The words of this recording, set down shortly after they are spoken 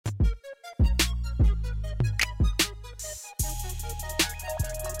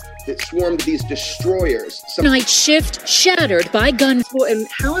that swarmed these destroyers. Night shift shattered by gun. And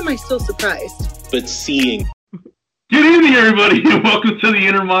how am I still surprised? But seeing. Good evening, everybody, and welcome to the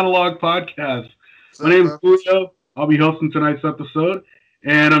Inner Monologue Podcast. My name is Julio. I'll be hosting tonight's episode,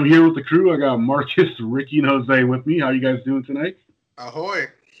 and I'm here with the crew. I got Marcus, Ricky, and Jose with me. How you guys doing tonight? Ahoy.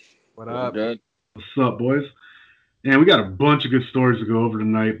 What up? What's up, boys? And we got a bunch of good stories to go over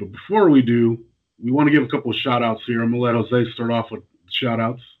tonight, but before we do, we want to give a couple of shout-outs here. I'm going to let Jose start off with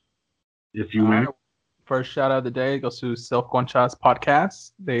shout-outs, if you may. First shout-out of the day goes to Self Conchas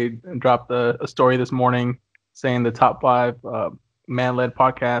Podcast. They dropped a story this morning saying the top 5 man-led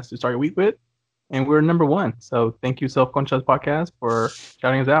podcasts to start your week with, and we're number 1. So thank you, Self Conchas Podcast, for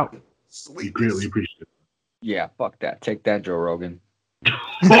shouting us out. Sweet. We greatly appreciate it. Yeah, fuck that. Take that, Joe Rogan.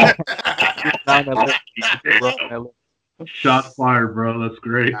 Shots fired, bro. That's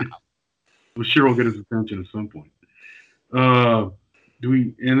great. I'm sure we'll get his attention at some point.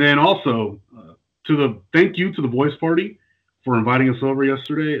 And then also thank you to the Voice Party for inviting us over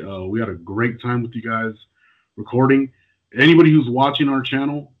yesterday. We had a great time with you guys recording. Anybody who's watching our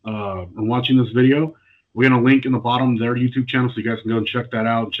channel and watching this video, we're gonna link in the bottom their YouTube channel so you guys can go and check that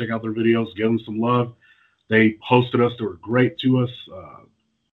out and check out their videos, give them some love. They hosted us. They were great to us.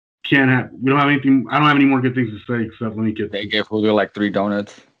 We don't have anything. I don't have any more good things to say except let me get. They gave Julio like 3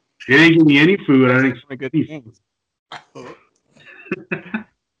 donuts. They didn't give me any food. I didn't good things.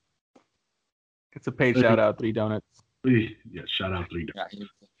 It's a paid shout out, 3 donuts. Yeah, shout out 3 donuts. Yeah,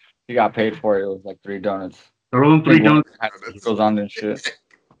 he got paid for it. It was like 3 donuts. Throw them 3 donuts. Goes on this shit.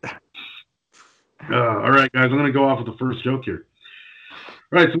 All right, guys. I'm gonna go off with the first joke here.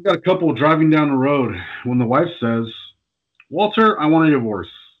 All right, so we got a couple driving down the road when the wife says, "Walter, I want a divorce."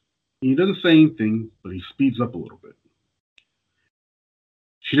 He doesn't say anything, but he speeds up a little bit.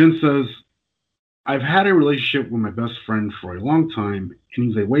 She then says, "I've had a relationship with my best friend for a long time, and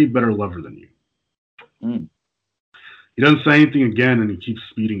he's a way better lover than you." He doesn't say anything again, and he keeps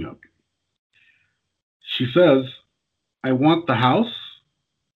speeding up. She says, "I want the house,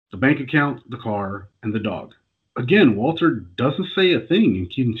 the bank account, the car, and the dog." Again, Walter doesn't say a thing and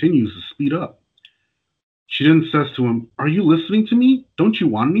continues to speed up. She then says to him, "Are you listening to me? Don't you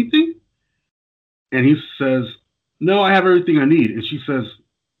want anything?" And he says, "No, I have everything I need." And she says,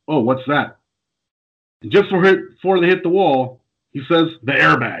 "Oh, what's that?" And just before they hit the wall, he says, "The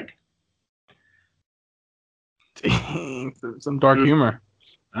airbag." Dang, some dark humor.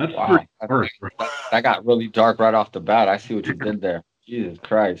 That's Wow. pretty harsh, bro. That got really dark right off the bat. I see what you did there. Jesus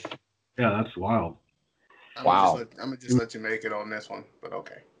Christ. Yeah, that's wild. I'm Wow. gonna just let you make it on this one, but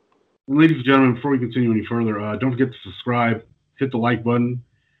okay. And ladies and gentlemen, before we continue any further, don't forget to subscribe, hit the like button,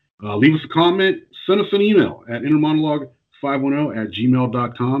 leave us a comment, send us an email at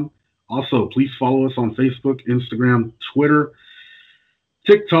innermonologue510@gmail.com. Also, please follow us on Facebook, Instagram, Twitter,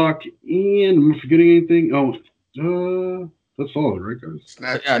 TikTok, and am I forgetting anything? That's all, right, guys?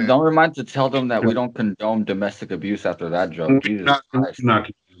 Snapchat. Yeah, don't remind to tell them that we don't condone domestic abuse after that joke. Jesus Christ.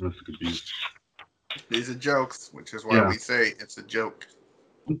 Not domestic abuse. These are jokes, which is why we say it's a joke.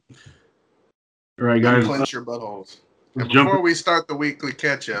 All right, guys. Clench your buttholes. And jump before we start the weekly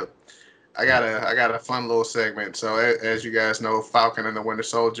catch-up, I got a fun little segment. So as you guys know, Falcon and the Winter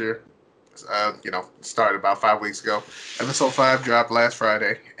Soldier, started about 5 weeks ago. Episode 5 dropped last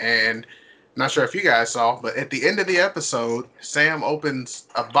Friday, and not sure if you guys saw, but at the end of the episode, Sam opens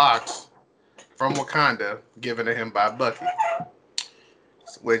a box from Wakanda given to him by Bucky.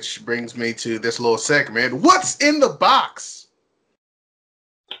 Which brings me to this little segment. What's in the box?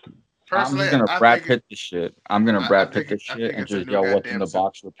 Personally, I'm just gonna Brad Pitt this shit. I'm gonna Brad Pitt this shit and just yell what's in the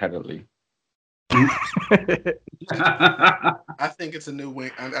box repeatedly. I think it's a new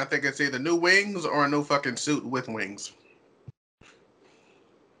wing. I think it's either new wings or a new fucking suit with wings.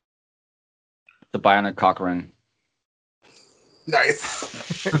 The bionic cock ring.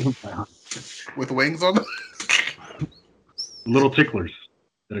 Nice. With wings on them? Little ticklers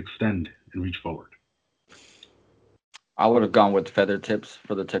that extend and reach forward. I would have gone with feather tips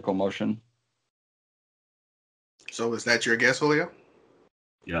for the tickle motion. So is that your guess, Julio?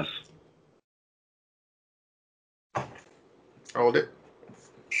 Yes. Hold it.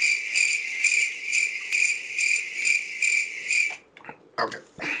 Okay.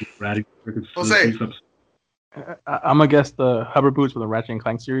 Jose. I'm gonna guess the Hubbard boots for the Ratchet and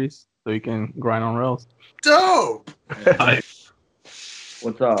Clank series, so you can grind on rails. Dope.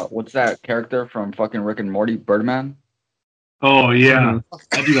 What's that character from fucking Rick and Morty? Birdman. Oh yeah.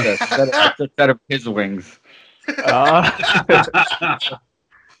 I do that. That's a set of his wings.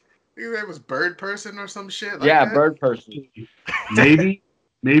 Your name was Bird Person or some shit. Like yeah, that? Bird Person. Maybe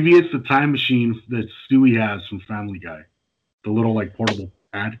it's the time machine that Stewie has from Family Guy. The little like portable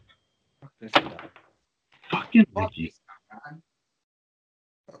pad. This guy. Fucking Fuck Nikki. this guy, man.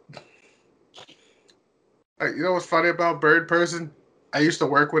 Hey, you know what's funny about Bird Person? I used to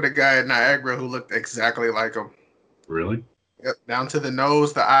work with a guy at Niagara who looked exactly like him. Really? Yep, down to the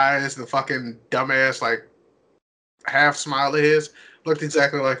nose, the eyes, the fucking dumbass like half smile of his looked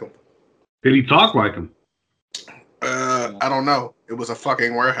exactly like him. Did he talk like him? I don't know. It was a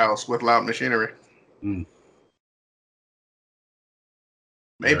fucking warehouse with loud machinery. Mm.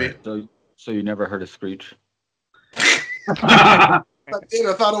 Maybe. So you never heard a screech? I did.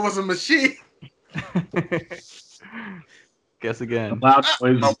 I thought it was a machine. Guess again. Loud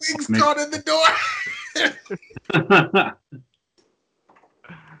My noises. wings caught in the door.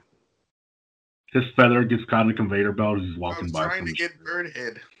 His feather gets caught in a conveyor belt as he's I walking was by. trying to get bird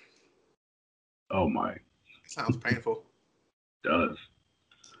head. Oh my. Sounds painful. Does.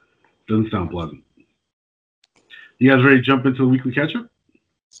 Doesn't sound pleasant. You guys ready to jump into the weekly catch-up?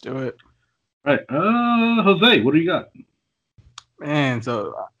 Let's do it. All right. Jose, what do you got? Man,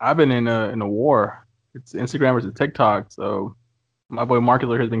 so I've been in a war. It's Instagram versus TikTok. So my boy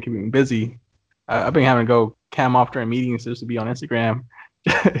Markular has been keeping me busy. I've been having to go cam off during meetings just to be on Instagram,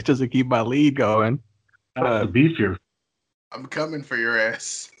 just to keep my lead going. The beef here. I'm coming for your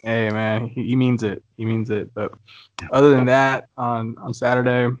ass. Hey man, he means it. He means it. But other than that, on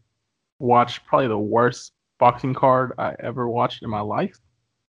Saturday, watched probably the worst boxing card I ever watched in my life.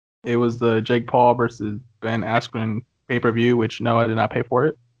 It was the Jake Paul versus Ben Askren pay-per-view, which no, I did not pay for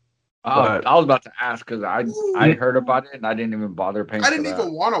it. I was about to ask because I heard about it and I didn't even bother paying. I didn't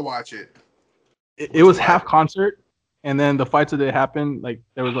even want to watch it. It was half concert, and then the fights that happened, like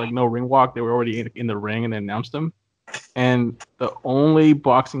there was like no ring walk. They were already in the ring, and they announced them. And the only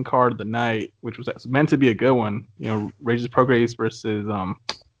boxing card of the night, which was meant to be a good one, Regis Prograis versus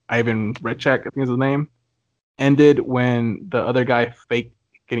Ivan Redchak, I think is his name, ended when the other guy faked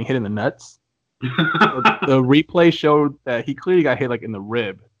getting hit in the nuts. The replay showed that he clearly got hit like in the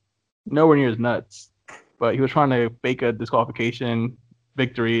rib, nowhere near his nuts, but he was trying to fake a disqualification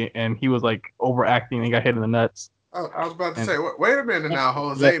victory, and he was like overacting and he got hit in the nuts. Oh, I was about to say, wait a minute now,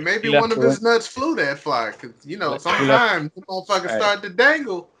 Jose. Maybe he left one of the his nuts flew that fly, because sometimes the motherfuckers start to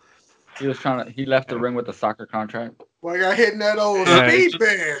dangle. He left the ring with the soccer contract. Boy, got hit in that old Yeah. speed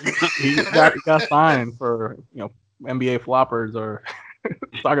bag. He got signed for NBA floppers or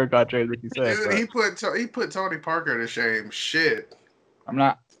soccer contract, Ricky said. Dude, he put Tony Parker to shame. Shit. I'm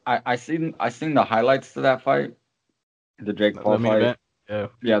not. I seen the highlights to that fight, the Jake Paul main fight.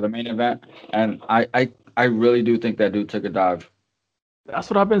 event. Yeah, the main event, and I really do think that dude took a dive. That's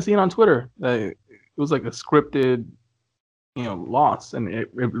what I've been seeing on Twitter. It was like a scripted, loss, and it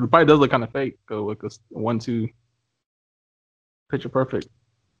probably does look kind of fake. Go like a 1-2 picture perfect.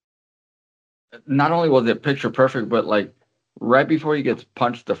 Not only was it picture perfect, but like right before he gets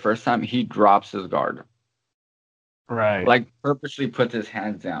punched the first time, he drops his guard. Right. Like purposely puts his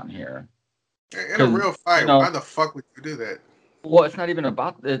hands down here. In a real fight, why the fuck would you do that? Well, it's not even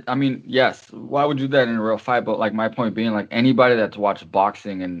about it. I mean, yes, why would you do that in a real fight? But like my point being, like anybody that's watched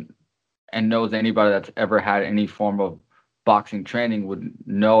boxing and knows anybody that's ever had any form of boxing training would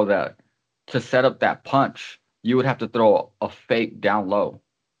know that to set up that punch, you would have to throw a fake down low.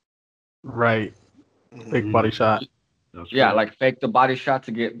 Right. Big body shot. Yeah, like fake the body shot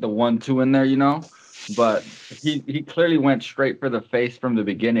to get the 1-2 in there, But he clearly went straight for the face from the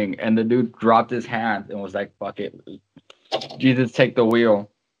beginning, and the dude dropped his hands and was like, "Fuck it, Jesus, take the wheel."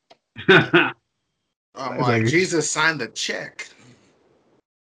 Jesus signed the check.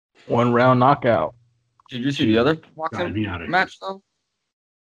 1 round knockout. Did you see the other boxing match though?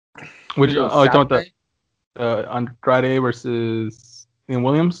 Which you talking about the Andrade versus Ian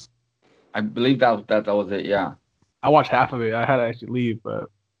Williams? I believe that was it. Yeah, I watched half of it. I had to actually leave, but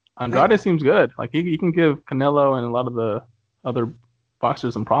Andrade seems good. Like he can give Canelo and a lot of the other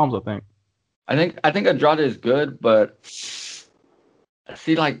boxers some problems. I think Andrade is good, but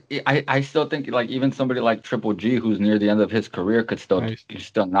see, like I still think like even somebody like Triple G, who's near the end of his career, could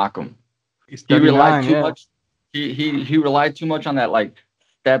still knock him. He relied too much. He relied too much on that like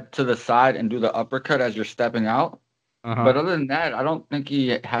step to the side and do the uppercut as you're stepping out. But other than that, I don't think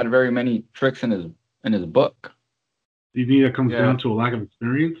he had very many tricks in his book. Do you think that comes down to a lack of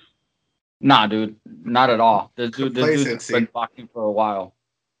experience? Nah, dude, not at all. This dude's been boxing for a while.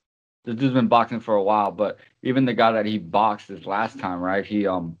 But even the guy that he boxed this last time, right? He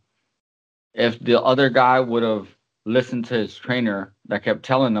if the other guy would have listened to his trainer that kept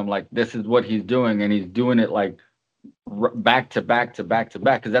telling him like this is what he's doing, and he's doing it like back to back to back to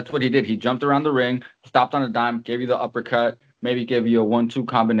back, because that's what he did. He jumped around the ring, stopped on a dime, gave you the uppercut, maybe gave you a 1-2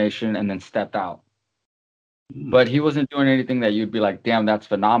 combination, and then stepped out. But he wasn't doing anything that you'd be like, damn, that's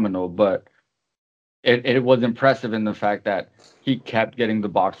phenomenal. But it was impressive in the fact that he kept getting the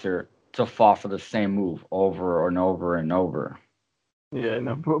boxer to fall for the same move over and over and over. Yeah,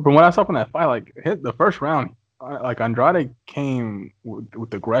 no. But when I saw from that fight, like hit the first round, like Andrade came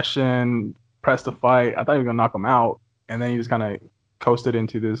with aggression, pressed the fight. I thought he was gonna knock him out, and then he just kind of coasted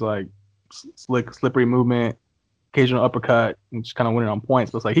into this like slippery movement, occasional uppercut, and just kind of winning on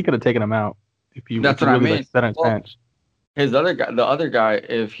points. But it's like he could have taken him out if he. That's if what really, I mean. Like, set on his bench. The other guy,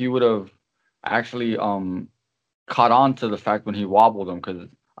 if he would have actually caught on to the fact when he wobbled him, because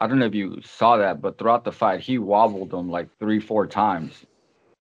I don't know if you saw that, but throughout the fight he wobbled him like 3-4 times,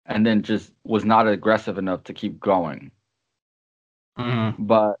 and then just was not aggressive enough to keep going. Mm-hmm.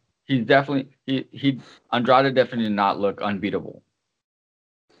 But he's definitely Andrade definitely did not look unbeatable.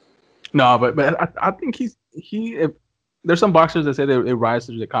 No, but I think if there's some boxers that say they rise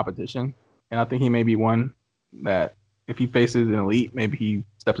to the competition, and I think he may be one that if he faces an elite, maybe he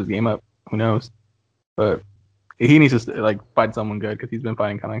steps his game up. Who knows? But he needs to like fight someone good because he's been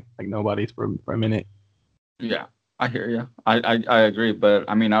fighting kind of like nobodies for a minute. Yeah, I hear you. I agree, but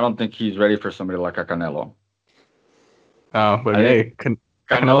I mean I don't think he's ready for somebody like a Canelo. But hey,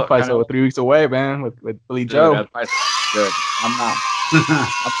 Canelo fights over 3 weeks away, man, with Billy Joe. That fight's good. I'm not. I'm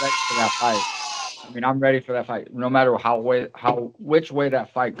ready for that fight. I mean, I'm ready for that fight. No matter which way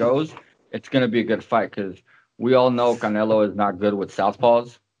that fight goes, it's gonna be a good fight because we all know Canelo is not good with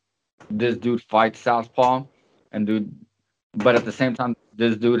southpaws. This dude fights southpaw, but at the same time,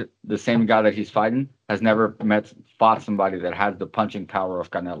 this dude, the same guy that he's fighting, has never fought somebody that has the punching power of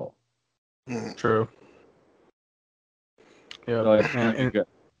Canelo. True. Yeah, so it's good.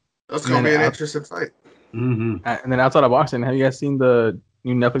 That's gonna be an interesting fight. Mm-hmm. And then outside of boxing, have you guys seen the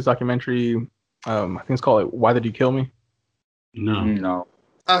new Netflix documentary? I think it's called "Why Did You Kill Me?" No.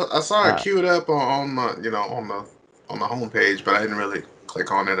 I saw it queued up on the homepage, but I didn't really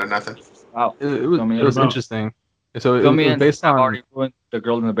click on it or nothing. Wow, it was interesting. So it was based on. I've already ruined The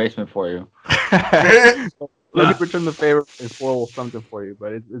Girl in the Basement for you. Let me return the favor and spoil something for you,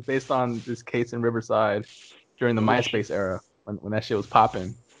 but it's based on this case in Riverside during the MySpace era when that shit was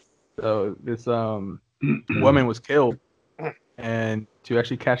popping. So this woman was killed, and to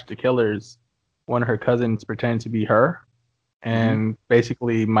actually catch the killers, one of her cousins pretended to be her, and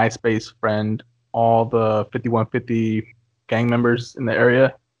basically MySpace friend all the 5150 gang members in the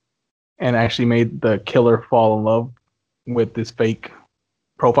area, and actually made the killer fall in love with this fake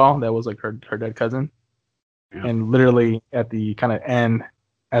profile that was like her dead cousin. Yeah. And literally at the kind of end,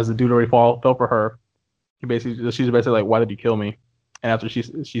 as the dude already fell for her, she's basically like, "Why did you kill me?" And after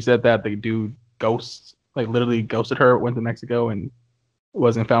she said that, the dude literally ghosted her, went to Mexico, and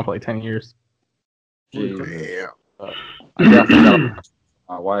wasn't found for like 10 years. Yeah. But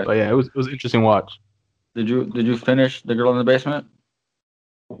yeah, it was an interesting watch. Did you finish The Girl in the Basement?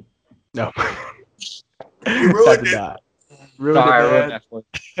 No. You ruined it. Sorry, I ruined that.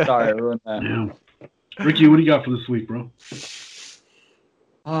 Sorry, I ruined that. Yeah. Ricky, what do you got for this week, bro?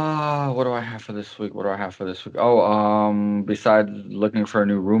 What do I have for this week? Oh, besides looking for a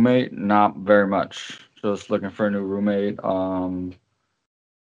new roommate, not very much. Just looking for a new roommate.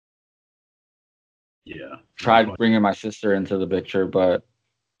 Yeah. Tried bringing my sister into the picture, but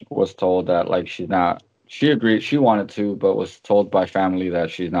was told that like she's not. She agreed. She wanted to, but was told by family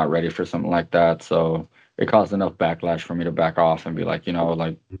that she's not ready for something like that. So it caused enough backlash for me to back off and be like,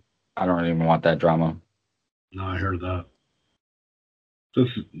 like I don't even want that drama. No, I heard that. That's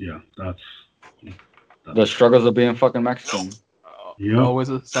the struggles of being fucking Mexican. Yeah, always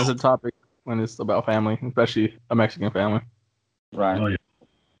a sensitive topic when it's about family, especially a Mexican family. Right. Oh yeah.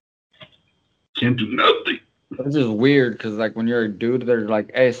 Can't do nothing. It's just weird because like when you're a dude, they're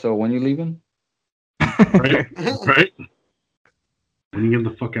like, "Hey, so when you leaving?" Right. When you get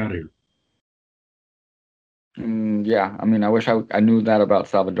the fuck out of here. Yeah, I mean, I wish I knew that about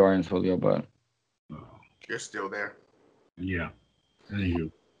Salvadorians, Julio, but you're still there. Yeah.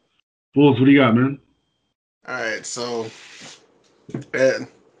 Anywho. Bulls, what do you got, man? All right, so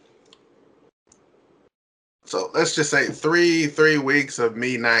let's just say three weeks of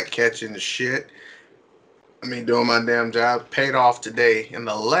me not catching shit. I mean, doing my damn job paid off today in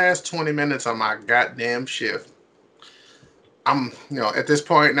the last 20 minutes of my goddamn shift. I'm, at this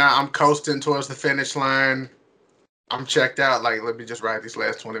point now, I'm coasting towards the finish line. I'm checked out. Like, let me just ride these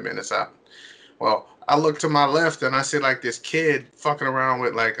last 20 minutes out. Well, I look to my left and I see like this kid fucking around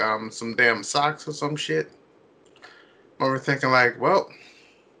with like some damn socks or some shit. I'm thinking like, well,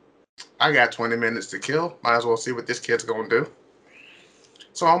 I got 20 minutes to kill. Might as well see what this kid's gonna do.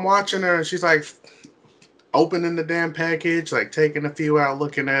 So I'm watching her and she's like opening the damn package, like taking a few out,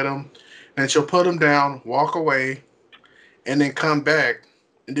 looking at them. And she'll put them down, walk away, and then come back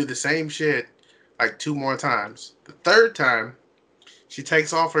and do the same shit like 2 more times. The third time, she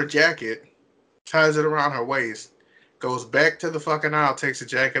takes off her jacket, ties it around her waist, goes back to the fucking aisle, takes the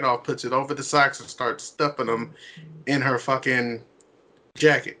jacket off, puts it over the socks, and starts stuffing them in her fucking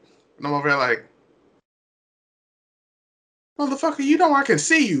jacket. And I'm over there like, motherfucker, you know I can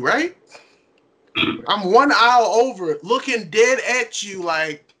see you, right? I'm 1 aisle over, looking dead at you,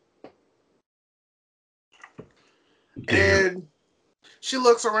 like. And she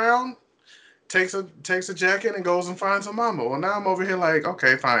looks around, takes a jacket, and goes and finds her mama. Well, now I'm over here like,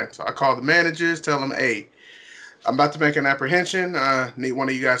 okay, fine. So I call the managers, tell them, hey, I'm about to make an apprehension. Need one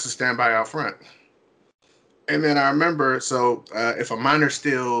of you guys to stand by out front. And then I remember, so if a minor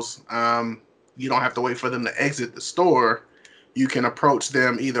steals, you don't have to wait for them to exit the store. You can approach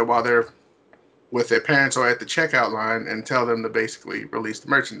them either while they're with their parents or at the checkout line and tell them to basically release the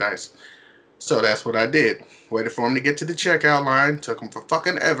merchandise. So that's what I did. Waited for them to get to the checkout line. Took them for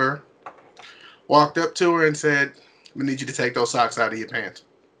fucking ever. Walked up to her and said, I need you to take those socks out of your pants.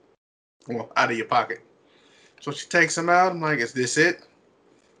 Well, out of your pocket. So she takes them out. I'm like, is this it?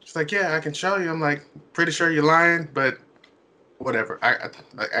 She's like, yeah, I can show you. I'm like, pretty sure you're lying, but whatever.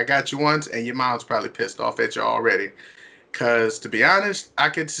 I got you once, and your mom's probably pissed off at you already. Because, to be honest, I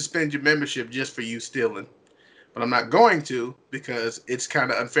could suspend your membership just for you stealing. But I'm not going to, because it's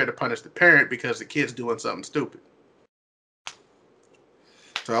kind of unfair to punish the parent because the kid's doing something stupid.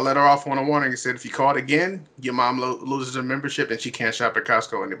 So I let her off on a warning and said, if you call it again, your mom loses her membership and she can't shop at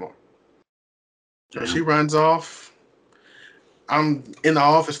Costco anymore. So she runs off. I'm in the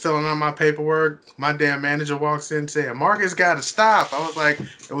office filling out my paperwork. My damn manager walks in and said, Marcus got to stop. I was like,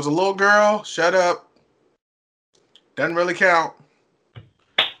 it was a little girl. Shut up. Doesn't really count.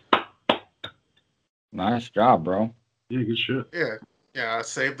 Nice job, bro. Yeah, good shit. Yeah, I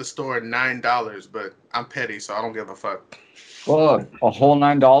saved the store $9, but I'm petty, so I don't give a fuck. What? A whole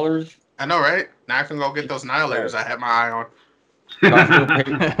 $9? I know, right? Now I can go get those annihilators I had my eye on.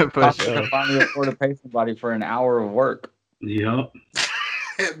 Costco finally afford to pay somebody for an hour of work. Yep.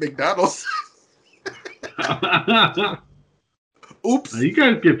 At McDonald's. Oops. You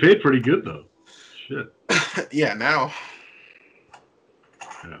guys get paid pretty good, though. Shit. Yeah, now.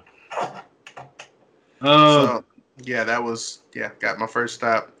 Yeah. So, that was, got my first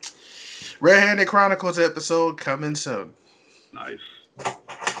stop. Red-Handed Chronicles episode coming soon. Nice.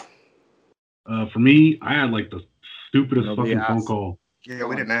 For me, I had like the stupidest fucking phone call. Yeah,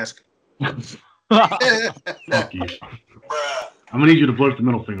 we didn't ask. Fuck you. I'm gonna need you to blurt the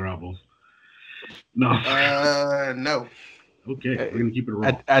middle finger out, boss. No. No. Okay, we're gonna keep it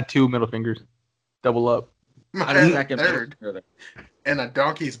raw. Add 2 middle fingers. Double up. My third. And a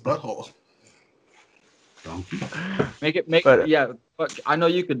donkey's butthole. Donkey? But I know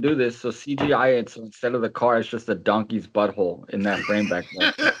you could do this, so CGI it, so instead of the car, it's just a donkey's butthole in that frame back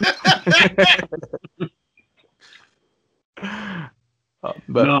there.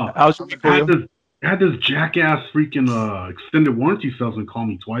 But no, I had this jackass freaking extended warranty salesman call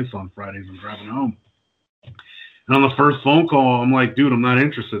me twice on Fridays I'm driving home. And on the first phone call, I'm like, dude, I'm not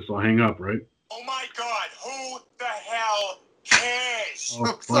interested, so I hang up, right? Oh my God, who the hell cares?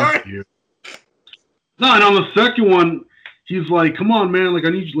 Oh, fuck you. No, and on the second one, he's like, come on, man, like, I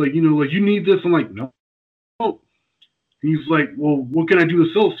need you, like, you know, like, you need this. I'm like, no. He's like, well, what can I do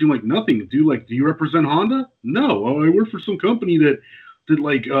to sell this? I'm like, nothing. Do you represent Honda? No. I work for some company that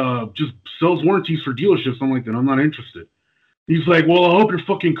like, just sells warranties for dealerships. I'm like, then I'm not interested. He's like, well, I hope your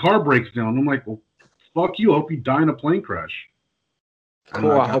fucking car breaks down. I'm like, well, fuck you. I hope you die in a plane crash.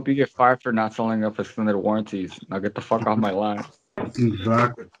 Cool. I hope you get fired for not selling up extended warranties. Now get the fuck off my line.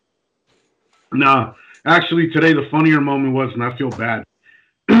 Exactly. Nah, actually, today the funnier moment was, and I feel bad.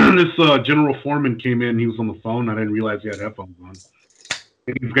 This general foreman came in. He was on the phone. I didn't realize he had headphones on.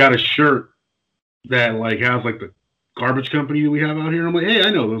 And he's got a shirt that like has like the garbage company that we have out here. I'm like, hey, I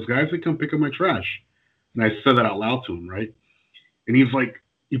know those guys. They come pick up my trash. And I said that out loud to him, right? And he's like,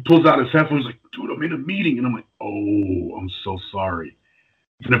 he pulls out his headphones, like, dude, I'm in a meeting. And I'm like, oh, I'm so sorry.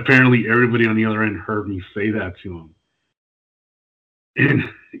 And apparently everybody on the other end heard me say that to him. And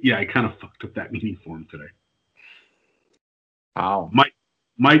yeah, I kind of fucked up that meeting for him today. Wow.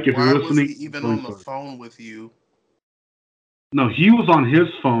 Mike, if you're listening, was he even on the phone with you? No, he was on his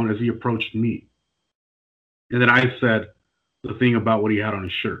phone as he approached me. And then I said the thing about what he had on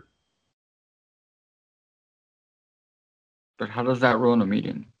his shirt. But how does that ruin a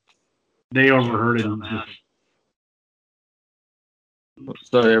meeting? They overheard it.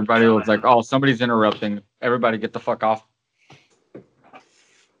 So everybody was like, oh, somebody's interrupting. Everybody get the fuck off.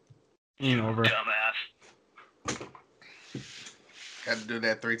 Over. Dumbass. Had to do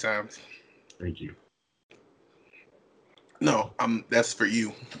that 3 times. Thank you. No, that's for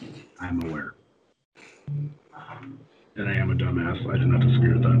you. I'm aware. And I am a dumbass. I do not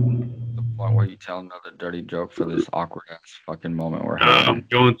disagree with that. The point where you tell another dirty joke for this awkward ass fucking moment we're I'm having.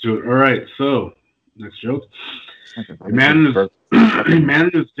 going to it. All right, so next joke. A man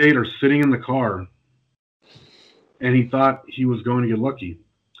and his date are sitting in the car, and he thought he was going to get lucky.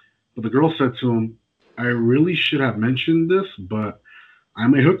 But the girl said to him, I really should have mentioned this, but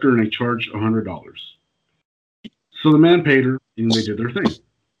I'm a hooker and I charge $100. So the man paid her, and they did their thing.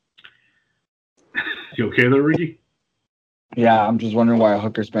 You okay there, Ricky? Yeah, I'm just wondering why a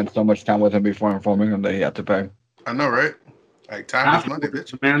hooker spent so much time with him before informing him that he had to pay. I know, right? Like, time is money,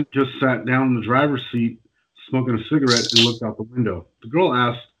 Afterwards, bitch. the man just sat down in the driver's seat, smoking a cigarette, and looked out the window. The girl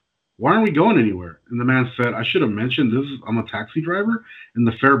asked, why aren't we going anywhere? And the man said, I should have mentioned this. I'm a taxi driver, and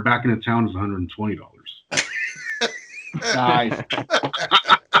the fare back into town is $120. Nice.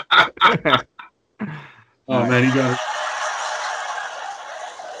 Oh, man, he got it.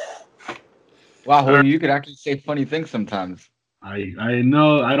 Wow, Julio, you could actually say funny things sometimes. I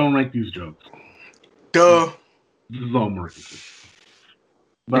know I don't like these jokes. Duh. This is all marketing.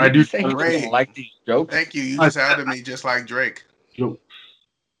 But I do say he doesn't like these jokes. Thank you. You just sounded me just like Drake. jokes.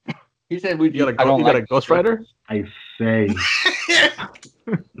 He said You got a Ghost Rider? I say.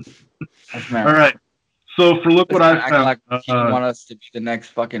 That's mad. All right. So for look what I acting found. like he want us to be the next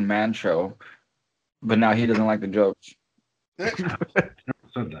fucking man show, but now he doesn't like the jokes. Never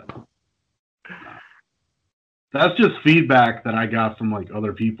said that. That's just feedback that I got from like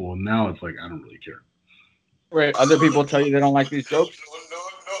other people, and now it's like I don't really care. Wait, other people tell you they don't like these jokes?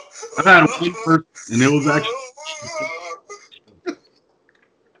 I've had one person, and it was actually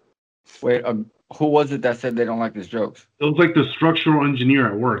Wait, who was it that said they don't like these jokes? it was like the structural engineer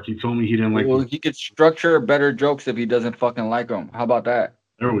at work. He told me he didn't like. Well, he could structure better jokes if he doesn't fucking like them. How about that?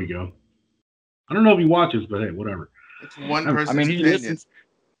 There we go. I don't know if he watches, but hey, whatever. It's one person's I mean, he opinion. listens.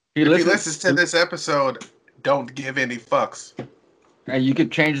 If he listens to this episode, don't give any fucks. And you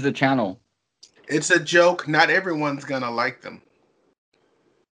could change the channel. It's a joke. Not everyone's gonna like them.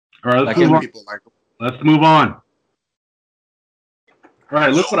 All right, Like let's move Some on. people like them. Let's move on. All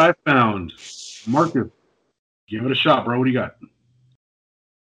right, look what I found. Marcus, give it a shot, bro. What do you got?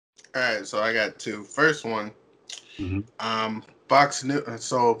 All right, so I got two. First one, Mhm. Fox News.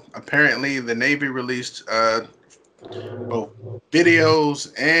 So apparently, the Navy released both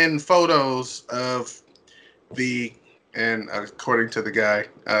videos and photos of and according to the guy,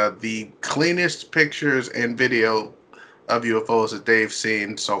 the cleanest pictures and video of UFOs that they've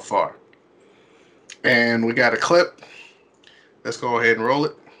seen so far. And we got a clip. Let's go ahead and roll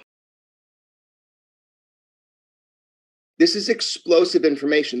it. This is explosive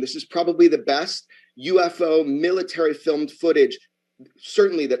information. This is probably the best UFO military filmed footage,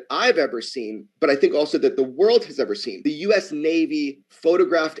 certainly that I've ever seen, but I think also that the world has ever seen. The US Navy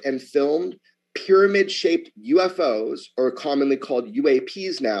photographed and filmed pyramid-shaped UFOs, or commonly called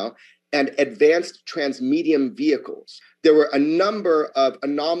UAPs now, and advanced transmedium vehicles. There were a number of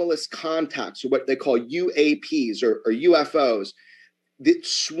anomalous contacts, or what they call UAPs or UFOs, that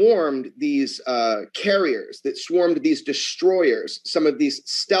swarmed these carriers, that swarmed these destroyers, some of these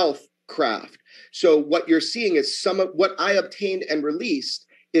stealth craft. So what you're seeing is some of what I obtained and released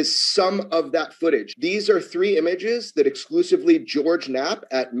is some of that footage. These are 3 images that exclusively George Knapp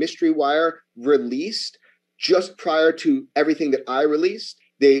at Mystery Wire released just prior to everything that I released.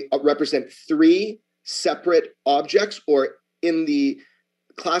 They represent 3 separate objects, or in the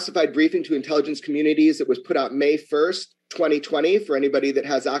classified briefing to intelligence communities that was put out May 1st, 2020, for anybody that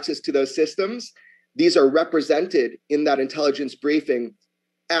has access to those systems, these are represented in that intelligence briefing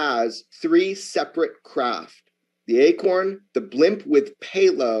as 3 separate craft. The Acorn, the blimp with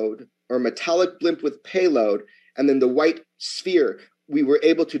payload, or metallic blimp with payload, and then the white sphere. We were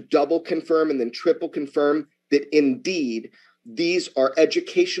able to double confirm and then triple confirm that indeed these are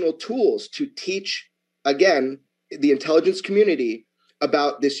educational tools to teach, again, the intelligence community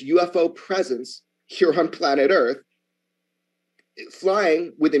about this UFO presence here on planet Earth,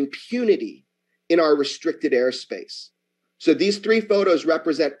 flying with impunity in our restricted airspace. So these 3 photos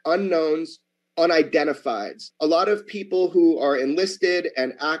represent unknowns, unidentifieds. A lot of people who are enlisted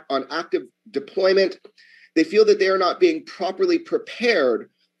and on active deployment, they feel that they are not being properly prepared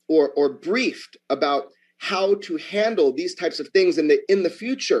or briefed about how to handle these types of things in the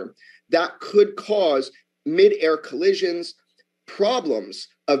future that could cause mid-air collisions, problems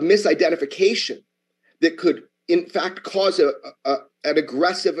of misidentification that could in fact cause an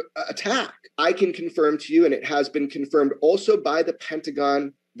aggressive attack. I can confirm to you, and it has been confirmed also by the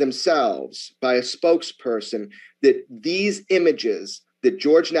Pentagon themselves, by a spokesperson, that these images that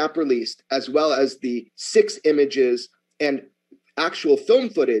George Knapp released, as well as the 6 images and actual film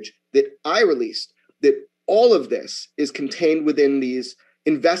footage that I released, that all of this is contained within these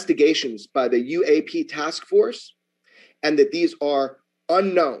investigations by the UAP task force, and that these are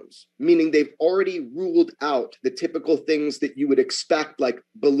unknowns, meaning they've already ruled out the typical things that you would expect, like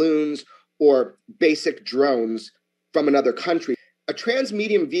balloons or basic drones from another country. A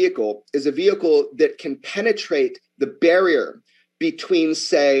transmedium vehicle is a vehicle that can penetrate the barrier between,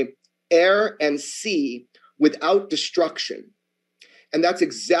 say, air and sea without destruction. And that's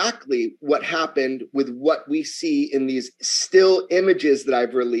exactly what happened with what we see in these still images that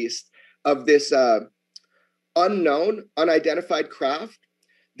I've released of this unknown, unidentified craft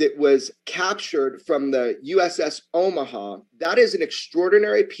that was captured from the USS Omaha. That is an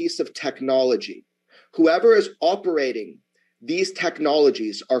extraordinary piece of technology. Whoever is operating these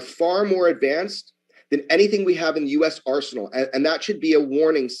technologies are far more advanced than anything we have in the US arsenal. And that should be a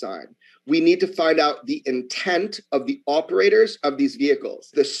warning sign. We need to find out the intent of the operators of these vehicles,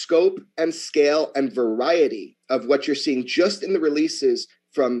 the scope and scale and variety of what you're seeing just in the releases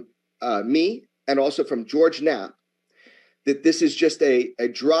from me and also from George Knapp, that this is just a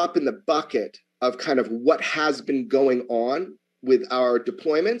drop in the bucket of kind of what has been going on with our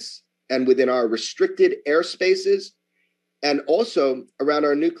deployments and within our restricted airspaces, and also around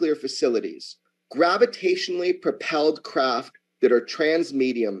our nuclear facilities. Gravitationally propelled craft that are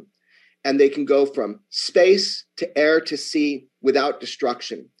transmedium, and they can go from space to air to sea without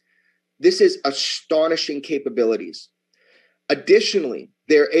destruction. This is astonishing capabilities. Additionally,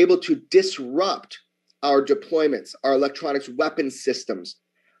 they're able to disrupt our deployments, our electronics weapons systems.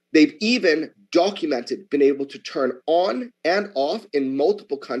 They've even documented, been able to turn on and off in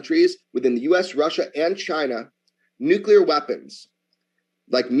multiple countries within the US, Russia, and China, nuclear weapons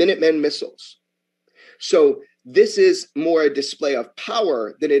like Minuteman missiles. So this is more a display of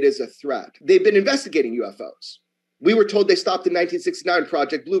power than it is a threat. They've been investigating UFOs. We were told they stopped in 1969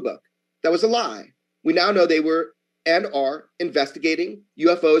 Project Blue Book. That was a lie. We now know they were and are investigating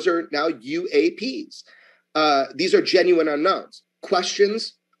UFOs, or now UAPs. These are genuine unknowns.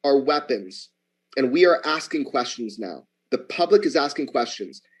 Questions are weapons, and we are asking questions now. The public is asking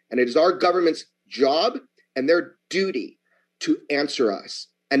questions, and it is our government's job and their duty to answer us.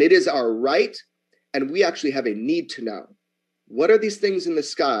 And it is our right, and we actually have a need to know. What are these things in the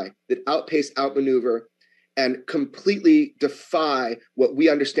sky that outpace, outmaneuver, and completely defy what we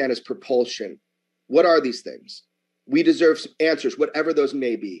understand as propulsion? What are these things? We deserve some answers, whatever those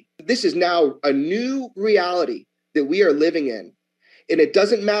may be. This is now a new reality that we are living in. And it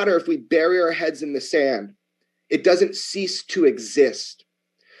doesn't matter if we bury our heads in the sand. It doesn't cease to exist.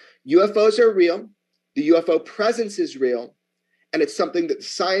 UFOs are real. The UFO presence is real. And it's something that the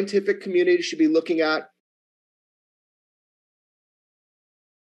scientific community should be looking at.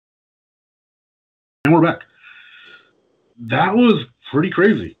 And we're back. That was pretty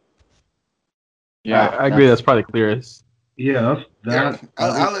crazy. Yeah, I agree. That's probably clearest. Yeah,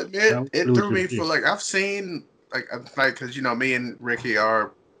 I'll admit it really threw me for like I've seen like because you know me and Ricky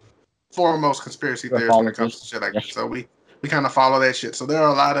are foremost conspiracy theorists when it comes to shit like that. So we kind of follow that shit. So there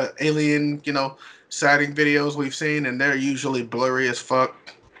are a lot of alien sighting videos we've seen, and they're usually blurry as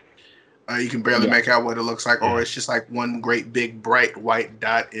fuck. You can barely make out what it looks like, or it's just like one great big bright white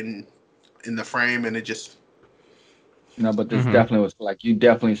dot in the frame, and it just. No, but this definitely was like you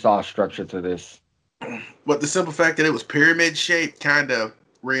definitely saw a structure to this. But the simple fact that it was pyramid shaped kind of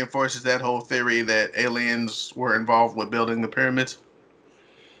reinforces that whole theory that aliens were involved with building the pyramids.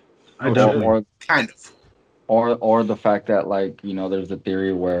 I definitely kind of. Or the fact that there's a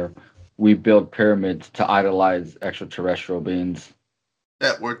theory where we build pyramids to idolize extraterrestrial beings.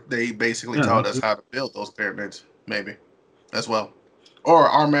 They basically taught us how to build those pyramids, maybe, as well. Or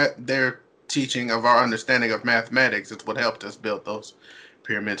their teaching of our understanding of mathematics is what helped us build those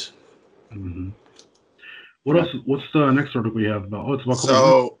pyramids. Mm-hmm. What else? What's the next article we have about? It's about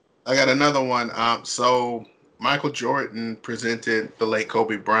Kobe. I got another one. So Michael Jordan presented the late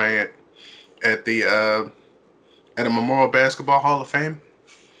Kobe Bryant at a Memorial Basketball Hall of Fame.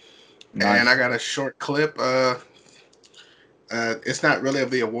 Nice. And I got a short clip. It's not really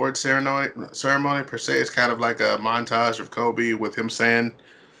of the award ceremony per se. It's kind of like a montage of Kobe with him saying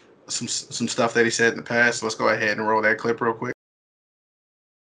some stuff that he said in the past. Let's go ahead and roll that clip real quick.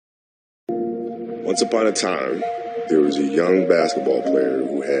 Once upon a time, there was a young basketball player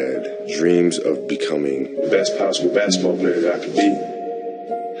who had dreams of becoming the best possible basketball player that I could be.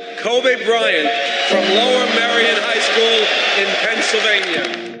 Kobe Bryant from Lower Merion High School in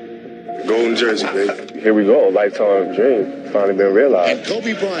Pennsylvania. Golden jersey, baby. Here we go, a lifetime dream finally been realized. And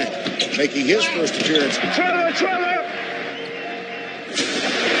Kobe Bryant making his first appearance. Trevor!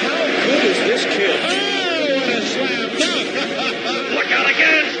 How good is this kid? Oh, what a slam dunk! Look out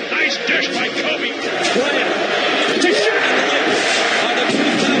again! Nice dish by Kobe.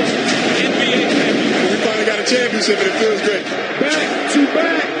 He said, but it feels great. Back to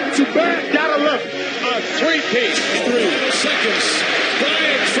back to back. Gotta love it. A three-peat. 3 seconds.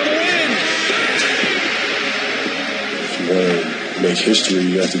 Bryant for the win. If you want to make history,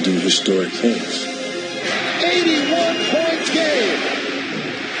 you have to do historic things. 81-point game.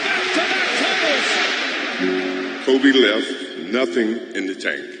 Back-to-back titles. Kobe left nothing in the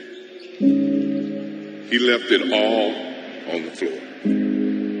tank. He left it all on the floor.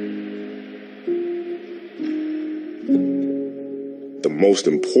 The most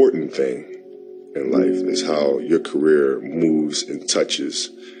important thing in life is how your career moves and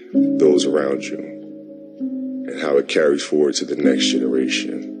touches those around you and how it carries forward to the next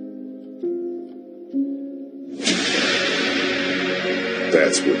generation.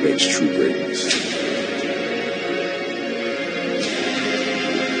 That's what makes true greatness.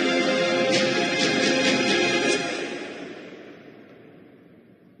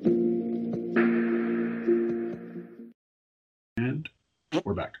 And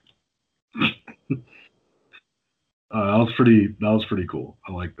we're back. That was pretty cool.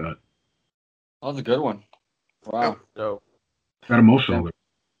 I like that. That was a good one. Wow. Dope. Got emotional.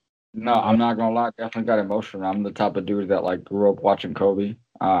 No, I'm not gonna lie. Definitely got emotional. I'm the type of dude that like grew up watching Kobe.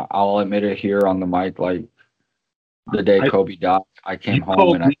 I'll admit it here on the mic. Like the day Kobe died, I came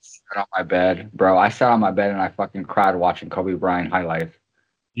home and I sat on my bed, bro. I sat on my bed and I fucking cried watching Kobe Bryant highlights.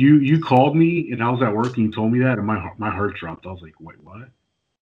 You called me and I was at work and you told me that and my heart dropped. I was like, wait, what?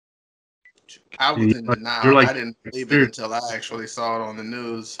 I was in denial. I didn't believe it until I actually saw it on the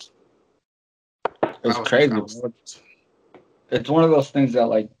news. It's crazy. It's one of those things that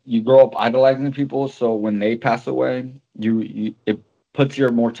like you grow up idolizing people, so when they pass away, it puts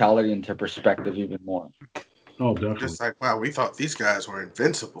your mortality into perspective even more. Oh, definitely. Just like, wow, we thought these guys were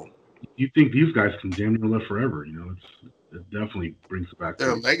invincible. You think these guys can damn near live forever? You know, it definitely brings it back.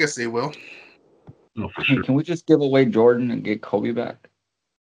 Their legacy will. No, for sure. Can we just give away Jordan and get Kobe back?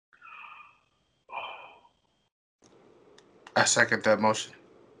 I second that motion.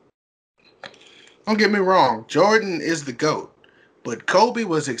 Don't get me wrong, Jordan is the GOAT, but Kobe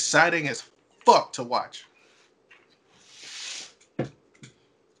was exciting as fuck to watch.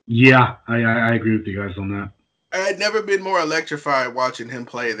 Yeah, I agree with you guys on that. I had never been more electrified watching him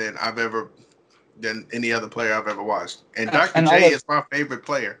play than any other player I've ever watched. And Dr. J is my favorite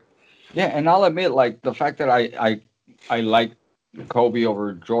player. Yeah, and I'll admit, like the fact that I like Kobe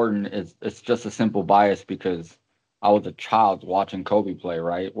over Jordan it's just a simple bias because I was a child watching Kobe play,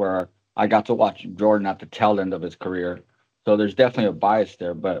 right? Where I got to watch Jordan at the tail end of his career. So there's definitely a bias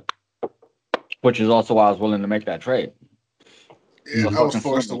there, but which is also why I was willing to make that trade. Yeah, I was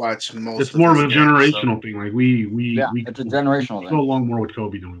forced to watch most. It's more of a generational thing. Like we it's a generational thing. Go along more with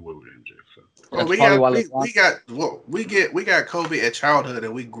Kobe than we would with MJ. So. Well, we got Kobe at childhood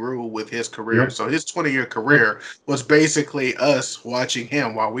and we grew with his career. Yep. So his 20-year career was basically us watching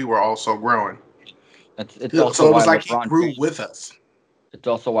him while we were also growing. It's also it was why like LeBron he grew James, with us. It's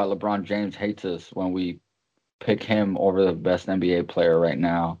also why LeBron James hates us when we pick him over the best NBA player right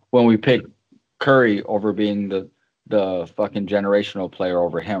now. When we pick Curry over being the fucking generational player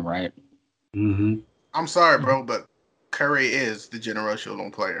over him, right? Mm-hmm. I'm sorry, bro, but Curry is the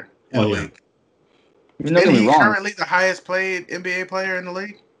generational player in the league. Don't get me wrong. Currently the highest paid NBA player in the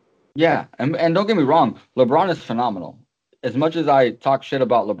league? Yeah, and don't get me wrong, LeBron is phenomenal. As much as I talk shit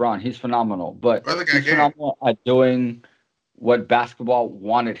about LeBron, he's phenomenal. But he's phenomenal at doing what basketball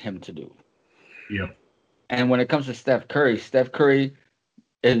wanted him to do. Yeah. And when it comes to Steph Curry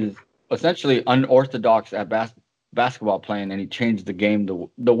is essentially unorthodox at basketball playing, and he changed the game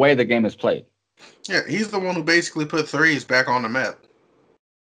the way the game is played. Yeah, he's the one who basically put threes back on the map.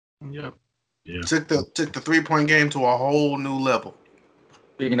 Yep. Yeah. Took the 3-point game to a whole new level.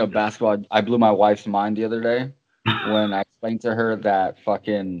 Speaking of basketball, I blew my wife's mind the other day when I explained to her that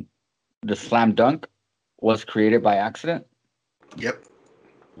fucking the slam dunk was created by accident. Yep.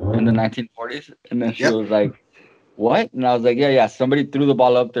 In the 1940s. And then she was like, what? And I was like, yeah. Somebody threw the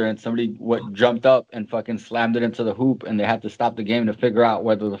ball up there and somebody jumped up and fucking slammed it into the hoop and they had to stop the game to figure out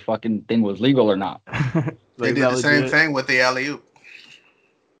whether the fucking thing was legal or not. They did the same thing with the alley-oop.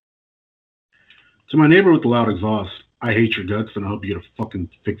 To my neighbor with the loud exhaust, I hate your guts and I hope you get a fucking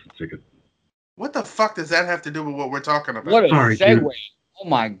fix-it ticket. What the fuck does that have to do with what we're talking about? What a segue. Dude. Oh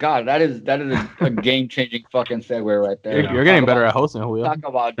my god, that is a game-changing fucking segue right there. You're getting better at hosting, Julio. Talk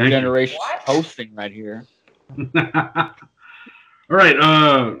about generation hosting right here. All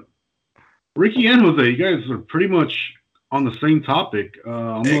right, Ricky and Jose, you guys are pretty much on the same topic,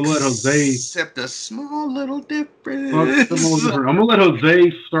 I'm gonna let Jose. Except a small little difference. I'm gonna let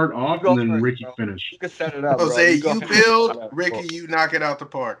Jose start off and then Ricky finish. You can set it up, Jose, bro. you build. Ricky, you knock it out the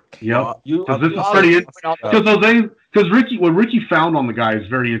park. Yep. Because this is pretty. Because Ricky, what Ricky found on the guy is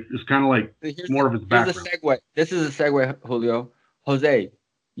kind of like more of his background. Here's a segue. This is a segue, Julio. Jose,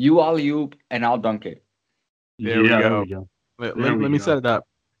 you alley-oop and I'll dunk it. There we go. Let me set it up.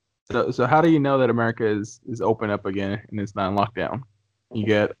 So how do you know that America is open up again and it's not in lockdown? You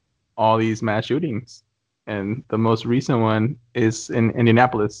get all these mass shootings, and the most recent one is in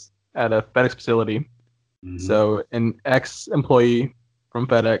Indianapolis at a FedEx facility. Mm-hmm. So an ex-employee from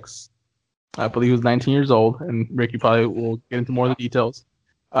FedEx, I believe he was 19 years old, and Ricky probably will get into more of the details,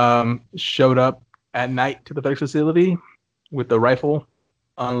 showed up at night to the FedEx facility with a rifle,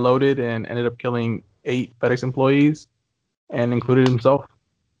 unloaded, and ended up killing 8 FedEx employees and included himself.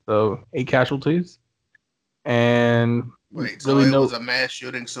 So 8 casualties. And wait, so it was a mass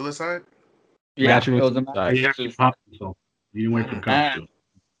shooting suicide? Yeah, it was a mass shooting suicide. He didn't wait for the cops.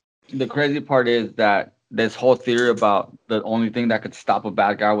 The crazy part is that this whole theory about the only thing that could stop a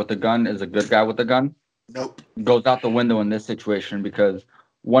bad guy with a gun is a good guy with a gun. Nope. Goes out the window in this situation, because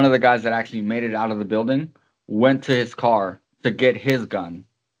one of the guys that actually made it out of the building went to his car to get his gun,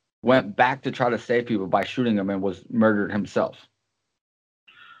 went back to try to save people by shooting him, and was murdered himself.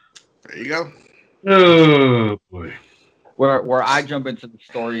 There you go. Oh boy. Where I jump into the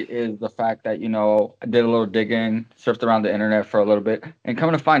story is the fact that, I did a little digging, surfed around the internet for a little bit, and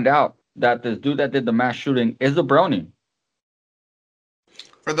coming to find out that this dude that did the mass shooting is a brony.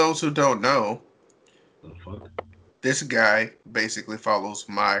 For those who don't know, this guy basically follows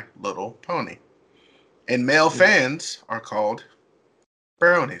My Little Pony. And male fans are called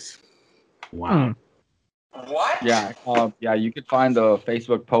bronies. Wow. What? Yeah, you could find the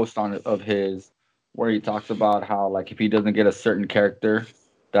Facebook post of his where he talks about how, like, if he doesn't get a certain character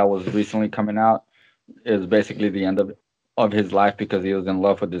that was recently coming out, is basically the end of his life because he was in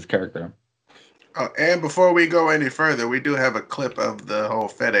love with this character. Oh, and before we go any further, we do have a clip of the whole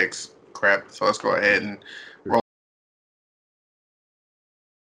FedEx crap, so let's go ahead and roll.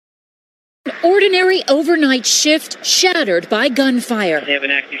 An ordinary overnight shift shattered by gunfire. They have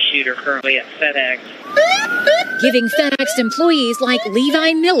an active shooter currently at FedEx, giving FedEx employees like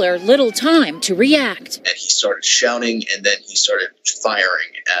Levi Miller little time to react. And he started shouting, and then he started firing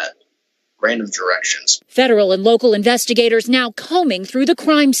at random directions. Federal and local investigators now combing through the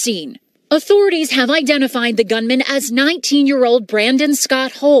crime scene. Authorities have identified the gunman as 19-year-old Brandon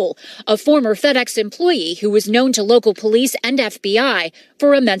Scott Hole, a former FedEx employee who was known to local police and FBI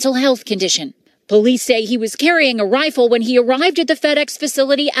for a mental health condition. Police say he was carrying a rifle when he arrived at the FedEx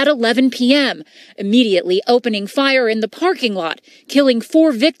facility at 11 p.m., immediately opening fire in the parking lot, killing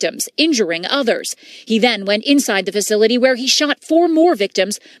 4 victims, injuring others. He then went inside the facility where he shot 4 more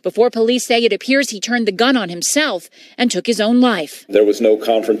victims before police say it appears he turned the gun on himself and took his own life. There was no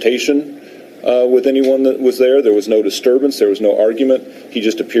confrontation with anyone that was there. There was no disturbance. There was no argument. He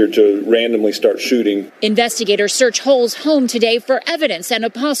just appeared to randomly start shooting. Investigators search Hole's home today for evidence and a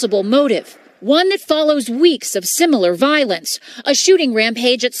possible motive. One that follows weeks of similar violence. A shooting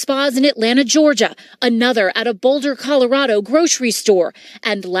rampage at spas in Atlanta, Georgia. Another at a Boulder, Colorado grocery store.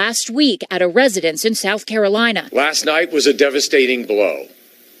 And last week at a residence in South Carolina. Last night was a devastating blow.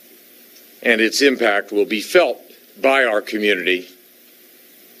 And its impact will be felt by our community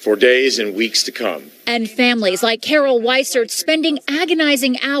for days and weeks to come. And families like Carol Weissert spending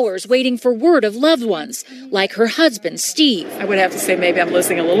agonizing hours waiting for word of loved ones, like her husband, Steve. I would have to say maybe I'm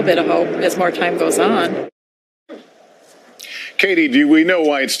losing a little bit of hope as more time goes on. Katie, do we know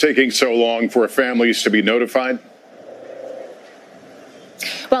why it's taking so long for families to be notified?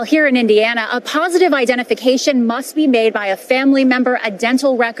 Well, here in Indiana, a positive identification must be made by a family member, a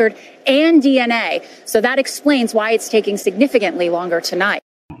dental record, and DNA. So that explains why it's taking significantly longer tonight.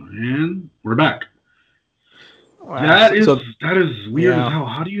 And we're back. Wow. That is weird as hell.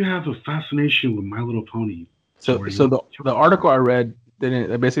 How do you have a fascination with My Little Pony? So the article I read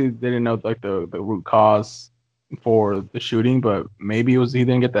didn't know like the root cause for the shooting, but maybe it was he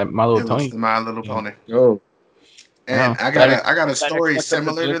didn't get that My Little Pony. My Little Pony. Oh. And I got a story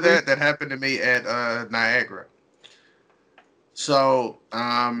similar to that happened to me at Niagara. So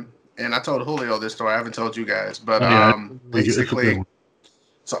and I told Julio this story. I haven't told you guys, but basically.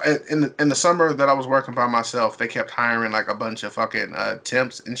 So in the summer that I was working by myself, they kept hiring like a bunch of fucking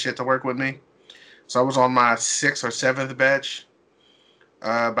temps and shit to work with me. So I was on my 6th or 7th batch.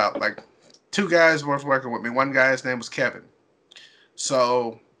 About like 2 guys were working with me. One guy's name was Kevin.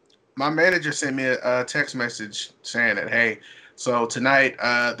 So my manager sent me a text message saying that, hey, so tonight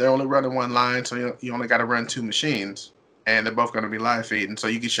they're only running 1 line, so you only got to run 2 machines. and they're both going to be live feeding, so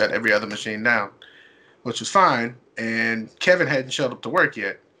you can shut every other machine down, which was fine. And Kevin hadn't showed up to work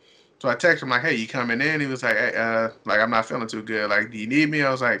yet. So I texted him like, "Hey, you coming in?" He was like, "Hey, I'm not feeling too good. Like, do you need me?"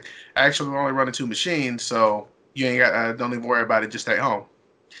 I was like, "Actually, we're only running 2 machines, so you ain't got. Don't even worry about it. Just stay home."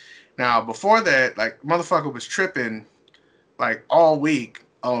 Now, before that, like, motherfucker was tripping like all week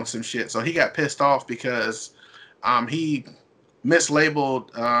on some shit. So he got pissed off because he mislabeled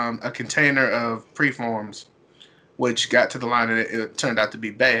a container of preforms, which got to the line and it turned out to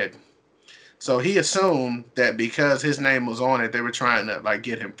be bad. So he assumed that because his name was on it, they were trying to like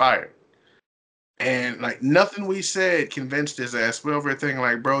get him fired. And like nothing we said convinced his ass. We over thinking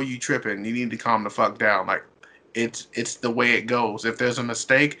like, bro, you tripping. You need to calm the fuck down. Like it's the way it goes. If there's a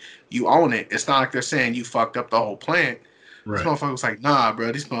mistake, you own it. It's not like they're saying you fucked up the whole plant. Right. This motherfucker was like, nah,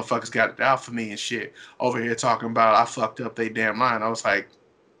 bro, these motherfuckers got it out for me and shit. Over here talking about I fucked up they damn line. I was like,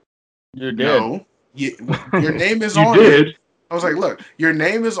 you did. No, your name is on it. I was like, look, your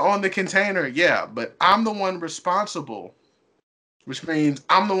name is on the container, yeah, but I'm the one responsible, which means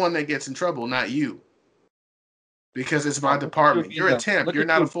I'm the one that gets in trouble, not you. Because it's my department. You're a temp. You're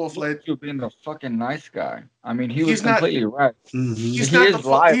not a full-fledged. You're being the fucking nice guy. I mean, he was completely right. He's not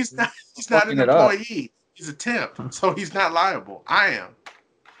an employee. He's a temp, so he's not liable. I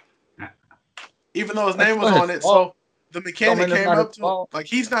am. Even though his name was on it, so the mechanic came up to him. Like,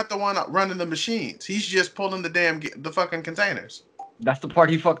 he's not the one running the machines. He's just pulling the fucking containers. That's the part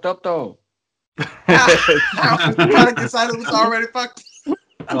he fucked up, though. The product inside was already fucked.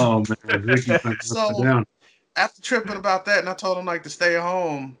 Oh, man. So, after tripping about that, and I told him, like, to stay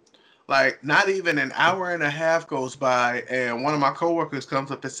home, like, not even an hour and a half goes by, and one of my coworkers comes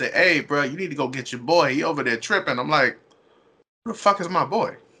up and say, "Hey, bro, you need to go get your boy. He over there tripping." I'm like, "Who the fuck is my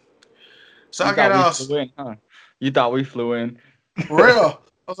boy?" So I get out. You thought we flew in. For real.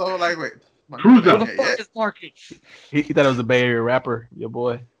 I was all like, wait. Who the fuck is Marcus? He thought it was a Bay Area rapper, your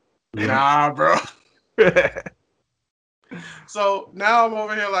boy. Nah, bro. So now I'm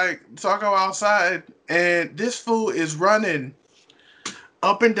over here like talking outside, and this fool is running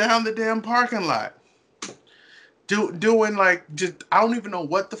up and down the damn parking lot. Doing like just I don't even know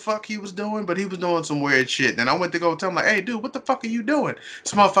what the fuck he was doing, but he was doing some weird shit. And I went to go tell him like, "Hey, dude, what the fuck are you doing?"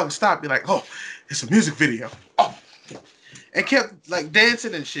 This motherfucker stopped me like, "Oh, it's a music video." Oh, and kept like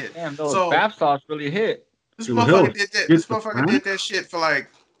dancing and shit. Damn, those bath sauce really hit. This motherfucker did that. This motherfucker did that shit for like,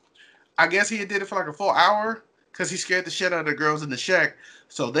 I guess he did it for like a full hour because he scared the shit out of the girls in the shack.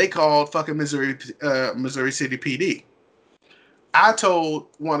 So they called fucking Missouri City PD. I told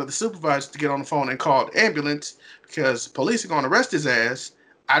one of the supervisors to get on the phone and call the ambulance because police are going to arrest his ass.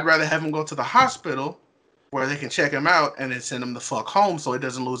 I'd rather have him go to the hospital where they can check him out and then send him the fuck home so he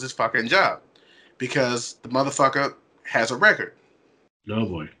doesn't lose his fucking job. Because the motherfucker has a record. Oh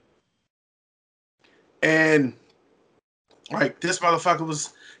boy. And like this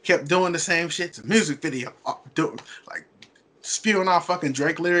motherfucker kept doing the same shit. It's a music video. Like spewing off fucking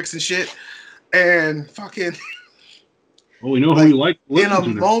Drake lyrics and shit. And fucking well, we know who we like. In a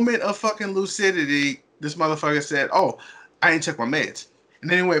moment of fucking lucidity, this motherfucker said, "Oh, I ain't checked my meds."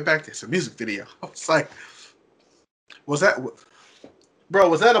 And then he went back to it's a music video. I was like, was that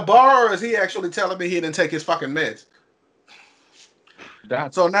a bar or is he actually telling me he didn't take his fucking meds?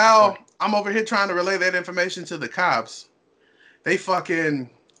 So now I'm over here trying to relay that information to the cops. They fucking,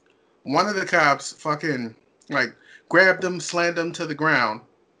 one of the cops fucking like grabbed him, slammed him to the ground.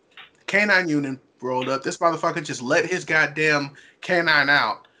 Canine unit rolled up. This motherfucker just let his goddamn canine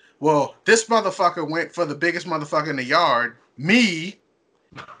out. Well, this motherfucker went for the biggest motherfucker in the yard, me,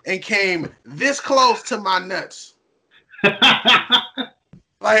 and came this close to my nuts.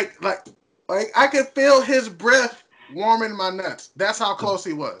 like I could feel his breath warming my nuts. That's how close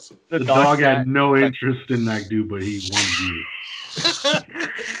he was. The dog had no interest in that dude, but he wanted you.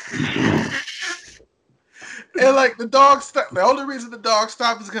 And like the dog stopped. The only reason the dog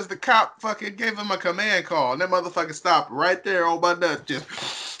stopped is because the cop fucking gave him a command call, and that motherfucker stopped right there on my nuts. Just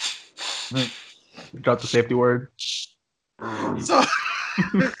drop the safety word. So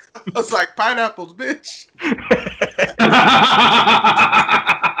I was like, pineapples, bitch.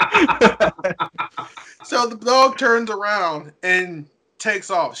 So the dog turns around and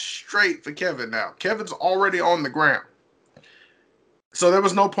takes off straight for Kevin now. Kevin's already on the ground. So there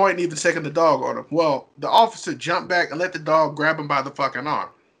was no point in even taking the dog on him. Well, the officer jumped back and let the dog grab him by the fucking arm.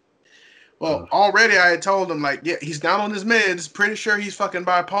 Well, already I had told him, like, yeah, he's not on his meds. Pretty sure he's fucking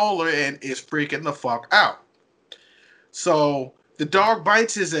bipolar and is freaking the fuck out. So the dog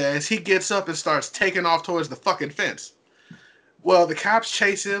bites his ass. He gets up and starts taking off towards the fucking fence. Well, the cops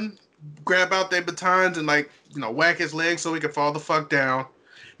chase him, grab out their batons and, like, you know, whack his leg so he can fall the fuck down.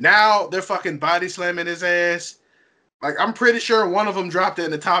 Now they're fucking body slamming his ass. Like, I'm pretty sure one of them dropped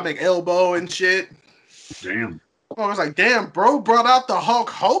an atomic elbow and shit. Damn. I was like, damn, bro, brought out the Hulk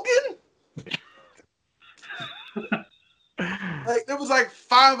Hogan? Like, there was like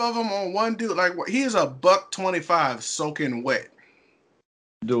 5 of them on one dude. Like, he is a $125 soaking wet.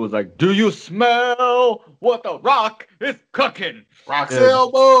 Dude was like, do you smell what the Rock is cooking? Rock's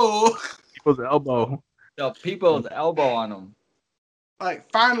elbow. People's elbow. The people's elbow on him.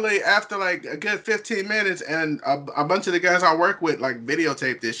 Like, finally, after like a good 15 minutes, and a bunch of the guys I work with like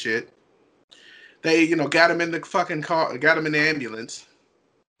videotaped this shit. They, got him in the fucking car, got him in the ambulance.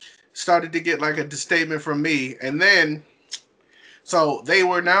 Started to get like a statement from me, and then, so they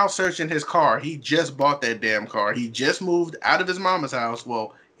were now searching his car. He just bought that damn car. He just moved out of his mama's house.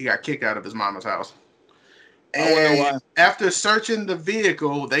 Well, he got kicked out of his mama's house. And after searching the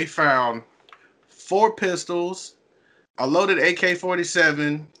vehicle, they found 4 pistols, a loaded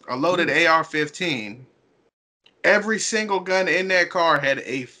AK-47, a loaded AR-15. Every single gun in that car had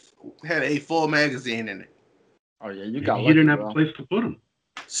a full magazine in it. Oh yeah, you got. He didn't have a place to put them.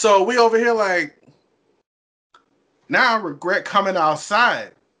 So we over here like, now I regret coming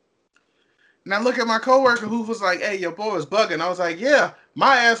outside. And I look at my coworker who was like, "Hey, your boy was bugging." I was like, "Yeah,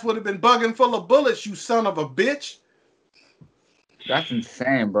 my ass would have been bugging full of bullets, you son of a bitch." That's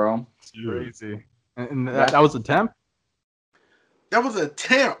insane, bro. Crazy. And that was a temp? That was a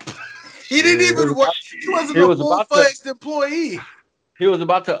temp. He didn't even work. He wasn't a full-fledged employee. He was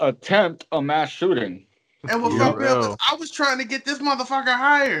about to attempt a mass shooting. And what fucked me up is I was trying to get this motherfucker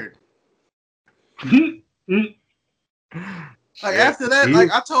hired. Like after that,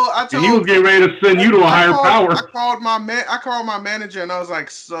 I told he was getting ready to send you to a higher power. I called my manager and I was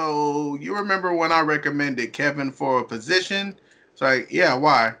like, "So you remember when I recommended Kevin for a position?" It's like, "Yeah,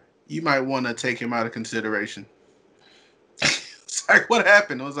 why? You might want to take him out of consideration." It's like, what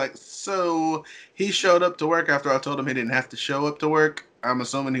happened? I was like, so he showed up to work after I told him he didn't have to show up to work. I'm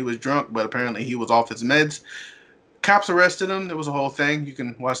assuming he was drunk, but apparently he was off his meds. Cops arrested him. There was a whole thing. You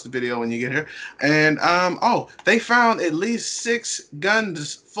can watch the video when you get here. And they found at least 6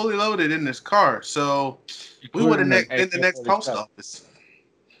 guns fully loaded in this car. So we would have been the next post office.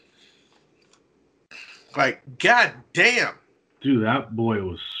 Like, god damn. Dude, that boy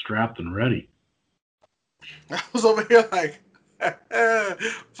was strapped and ready. I was over here like,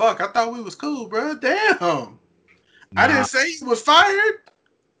 fuck, I thought we was cool, bro. Damn. Nah. I didn't say he was fired.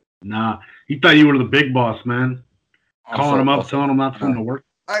 Nah, he thought you were the big boss, man. Calling him up, telling him not to come to work.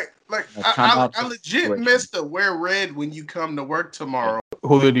 I legit missed the wear red when you come to work tomorrow.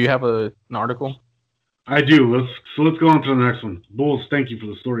 Julio, do you have an article? I do. Let's go on to the next one. Bulls, thank you for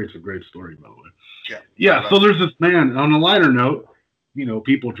the story. It's a great story, by the way. Yeah. So there's this man. On a lighter note,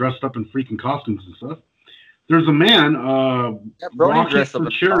 people dressed up in freaking costumes and stuff. There's a man Brony dressed up in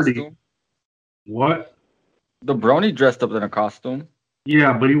charity. Costume. What? The Brony dressed up in a costume.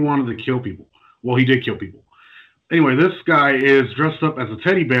 Yeah, but he wanted to kill people. Well, he did kill people. Anyway, this guy is dressed up as a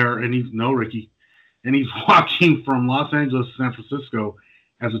teddy bear, and he's Ricky, and he's walking from Los Angeles to San Francisco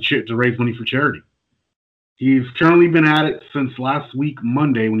as to raise money for charity. He's currently been at it since last week,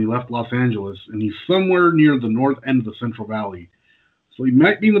 Monday, when he left Los Angeles, and he's somewhere near the north end of the Central Valley. So he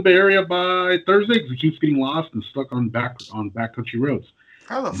might be in the Bay Area by Thursday because he keeps getting lost and stuck on backcountry roads.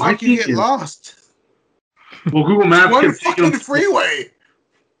 How the fuck you get lost? Well, Google Maps kept taking him freeway.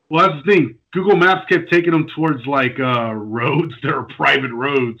 Well, that's the thing. Google Maps kept taking him towards like roads that are private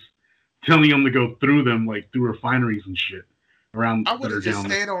roads, telling him to go through them, like through refineries and shit around. I would have just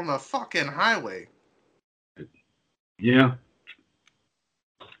stayed on the fucking highway. Yeah.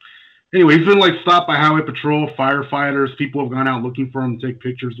 Anyway, he's been like stopped by highway patrol, firefighters. People have gone out looking for him, take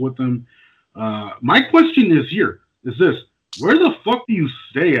pictures with him. My question is this: where the fuck do you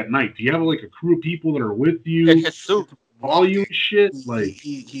stay at night? Do you have like a crew of people that are with you? In his suit. All you shit? Like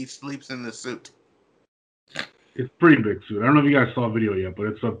he sleeps in the suit. It's a pretty big suit. I don't know if you guys saw a video yet, but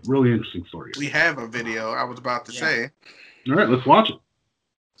it's a really interesting story. We have a video. I was about to say. All right, let's watch it.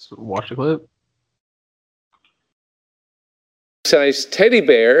 Let's watch the clip. Size teddy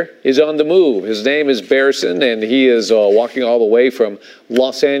bear is on the move. His name is Bearson, and he is walking all the way from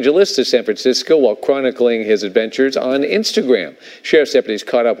Los Angeles to San Francisco while chronicling his adventures on Instagram. Sheriff's deputies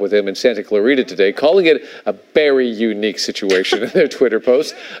caught up with him in Santa Clarita today, calling it a very unique situation in their Twitter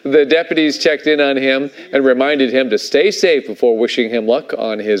post. The deputies checked in on him and reminded him to stay safe before wishing him luck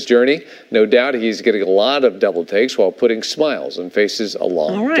on his journey. No doubt he's getting a lot of double takes while putting smiles on faces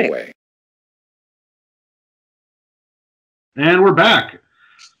along the way. And we're back.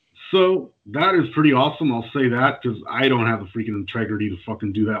 So that is pretty awesome. I'll say that because I don't have the freaking integrity to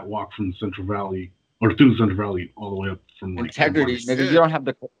fucking do that walk from the Central Valley or through the Central Valley all the way up from like integrity, nigga. You don't have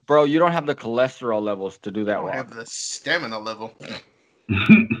the cholesterol levels to do that. I don't have the stamina level.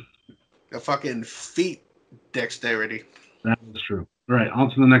 The fucking feet dexterity. That is true. All right,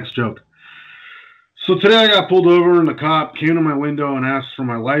 on to the next joke. So today I got pulled over and the cop came to my window and asked for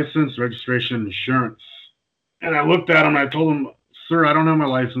my license, registration, and insurance. And I looked at him and I told him, sir, I don't have my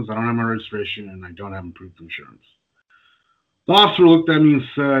license, I don't have my registration, and I don't have proof of insurance. The officer looked at me and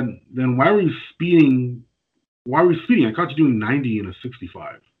said, then why were you speeding? Why were you speeding? I caught you doing 90 in a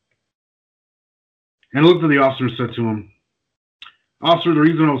 65. And I looked at the officer and said to him, officer, the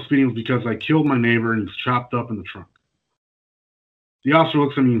reason I was speeding was because I killed my neighbor and he's chopped up in the trunk. The officer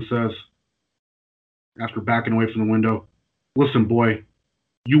looks at me and says, after backing away from the window, listen, boy,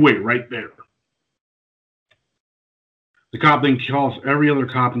 you wait right there. The cop then calls every other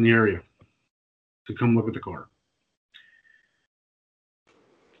cop in the area to come look at the car.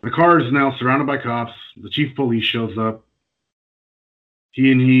 The car is now surrounded by cops. The chief of police shows up.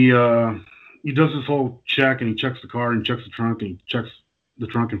 He does this whole check, and he checks the car and checks the trunk, and he checks the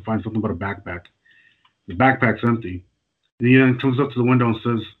trunk and finds something but a backpack. The backpack's empty. And he then comes up to the window and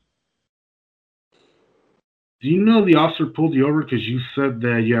says, do you know the officer pulled you over because you said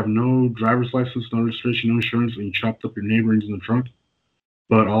that you have no driver's license, no registration, no insurance, and you chopped up your neighbor in the trunk?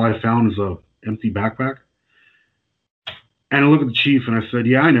 But all I found is a empty backpack. And I look at the chief and I said,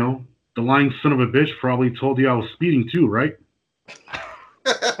 yeah, I know. The lying son of a bitch probably told you I was speeding too, right?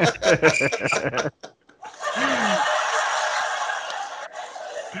 That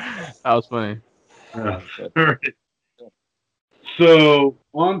was funny. All right. So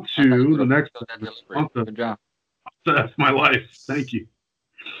on to the next. Good job. That's my life. Thank you.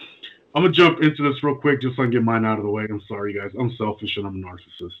 I'm gonna jump into this real quick just so I can get mine out of the way. I'm sorry, guys. I'm selfish and I'm a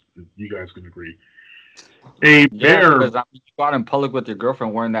narcissist. You guys can agree. A bear. Because you go out in public with your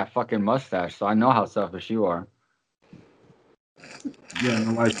girlfriend wearing that fucking mustache, so I know how selfish you are. Yeah,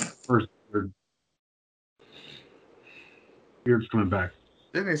 no, like first beard's coming back.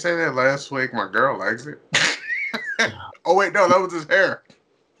 Didn't he say that last week? My girl likes it. Oh wait, no, that was his hair.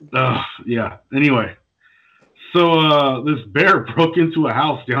 Yeah. Anyway, so this bear broke into a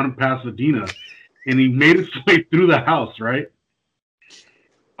house down in Pasadena, and he made his way through the house, right?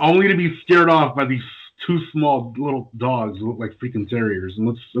 Only to be scared off by these two small little dogs who look like freaking terriers. And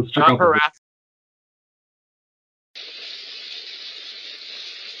let's check out the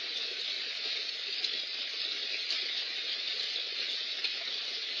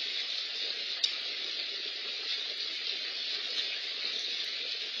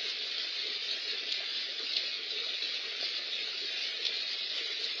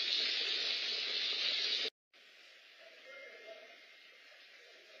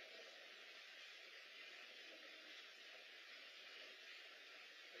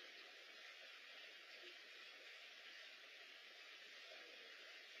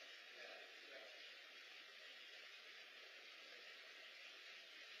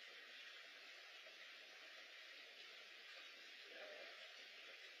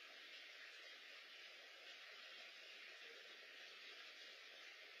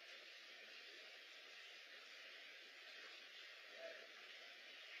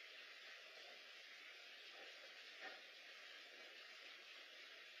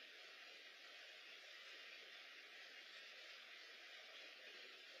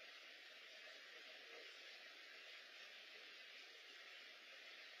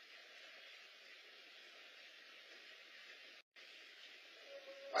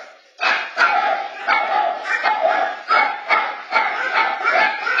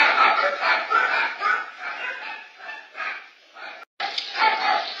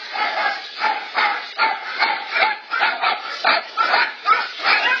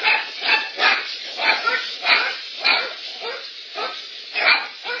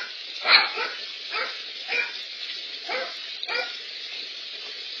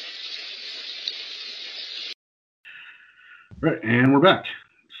Right, and we're back.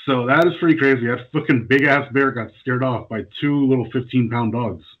 So that is pretty crazy. That fucking big ass bear got scared off by two little 15-pound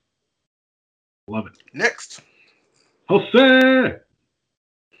dogs. Love it. Next, Jose.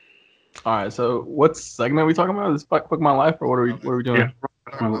 All right, so what segment are we talking about? Is this Fuck My Life, or what are we doing? Yeah,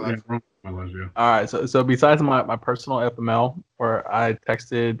 my life, yeah. All right, so besides my personal FML, where I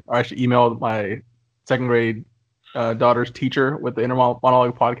texted, or actually emailed my second grade daughter's teacher with the Inner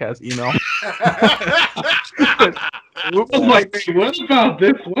Monologue podcast email. I was like, hey, what about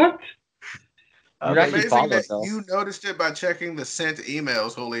this? What? Amazing that you noticed it by checking the sent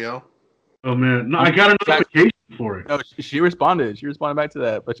emails, Julio. Oh man, no, I got a notification for it. No, she responded. She responded back to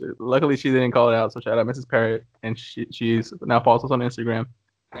that, but luckily she didn't call it out. So shout out Mrs. Parrott, and she's now follows us on Instagram.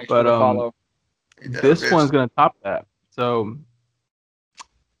 But this one's gonna top that. So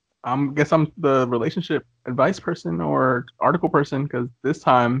guess I'm the relationship advice person or article person, because this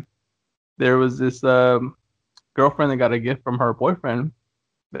time there was this girlfriend that got a gift from her boyfriend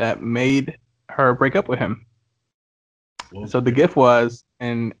that made her break up with him. So the gift was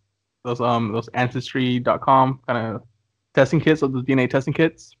in those Ancestry.com kind of testing kits, or the DNA testing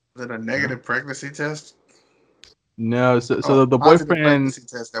kits. Was it a negative pregnancy test? No, so the boyfriend pregnancy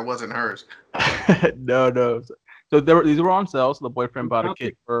test that wasn't hers. no. So these were on sale. So the boyfriend bought a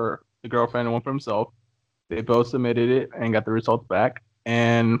kit for the girlfriend and one for himself. They both submitted it and got the results back.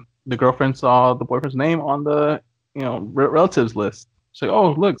 And the girlfriend saw the boyfriend's name on the relatives list. She's like,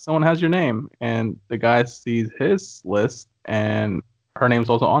 "Oh, look, someone has your name." And the guy sees his list, and her name's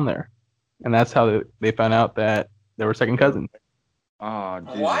also on there. And that's how they found out that they were second cousins. Oh,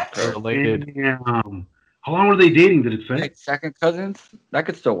 Jesus. What? Christ. Related. Damn. How long were they dating? Did it say? Like second cousins? That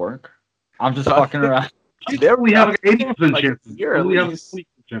could still work. I'm just fucking around. There we have an 80% like chance. We have a 20%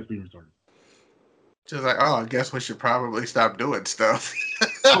 chance being retarded. Just like, I guess we should probably stop doing stuff.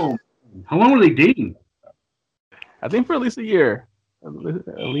 Oh, how long were they dating? I think for at least a year. At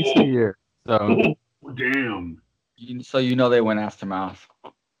least a year. So damn. So they went ass to mouth.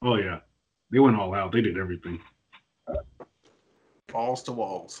 Oh yeah, they went all out. They did everything. Balls to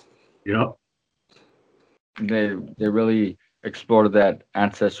walls. Yep. They really explored that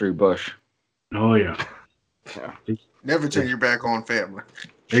ancestry bush. Oh yeah. Never turn your back on family.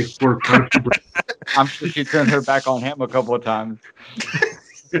 I'm sure she turned her back on him a couple of times.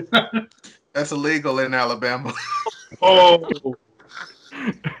 That's illegal in Alabama. Oh.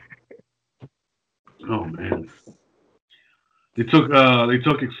 Oh man. They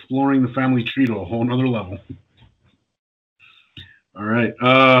took exploring the family tree to a whole nother level. All right.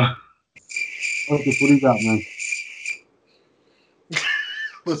 What do you got, man?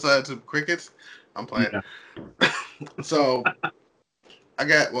 Besides some crickets, I'm playing. Yeah. So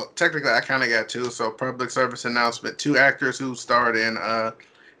technically I kind of got two. So public service announcement: 2 actors who starred in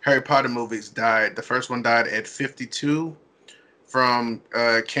Harry Potter movies died. The first one died at 52 from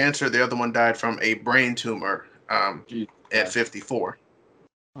cancer. The other one died from a brain tumor at 54.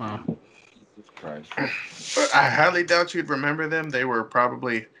 Oh. Jesus Christ. But I highly doubt you'd remember them. They were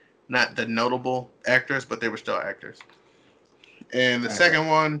probably not the notable actors, but they were still actors. And the second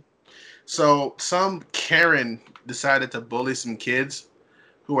one, so some Karen decided to bully some kids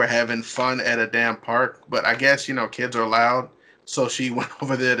who were having fun at a damn park. But I guess, kids are loud. So she went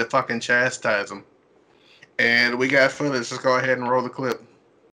over there to fucking chastise them. And we got footage. Let's go ahead and roll the clip.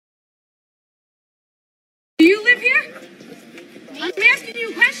 Do you live here? I'm asking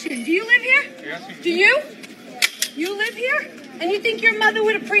you a question. Do you live here? Do you? You live here? And you think your mother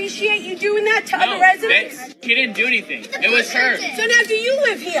would appreciate you doing that to other residents? She didn't do anything. It was her. So now do you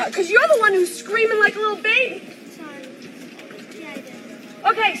live here? Because you're the one who's screaming like a little baby. Sorry. Yeah, I did.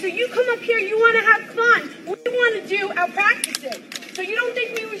 Okay, so you come up here, you want to have fun. We want to do our practicing. So you don't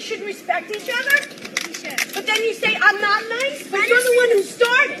think we should respect each other? We should. But then you say, I'm not nice? But you're the one who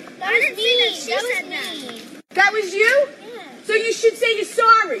started. That was me. She said that. That was you? Yeah. So you should say you're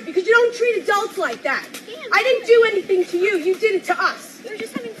sorry, because you don't treat adults like that. Yeah, I didn't do anything to you. You did it to us. We were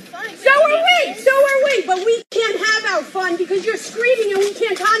just having fun. So are we. So are we. But we can't have our fun because you're screaming and we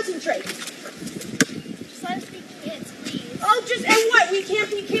can't concentrate. Just let us be kids, please. Oh, and what? We can't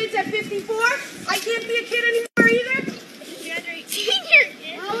be kids at 54? I can't be a kid anymore either? If you're under 18, you're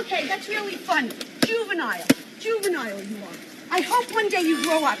kid. Oh, okay, that's really funny. Juvenile you are. I hope one day you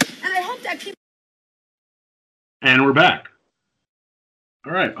grow up, and I hope that people... And we're back.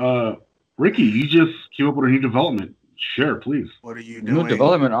 All right, Ricky, you just came up with a new development. Share, please. What are you doing? New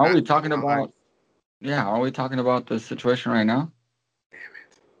development? Are we talking about? Yeah, are we talking about the situation right now? Damn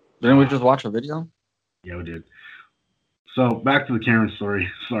it! Didn't we just watch a video? Yeah, we did. So back to the Karen story.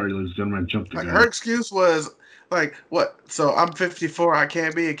 Sorry, ladies and gentlemen, I jumped the gun. Her excuse was like, "What? So I'm 54. I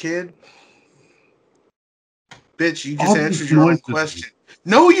can't be a kid." Bitch, you just answered your own question.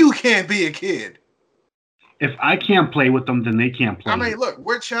 No, you can't be a kid. If I can't play with them, then they can't play. I mean, look,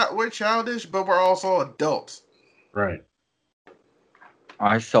 we're childish, but we're also adults. Right.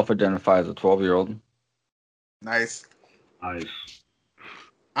 I self-identify as a 12-year-old. Nice. Nice.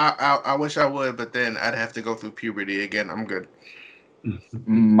 I wish I would, but then I'd have to go through puberty again. I'm good.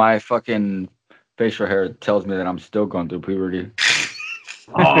 My fucking facial hair tells me that I'm still going through puberty.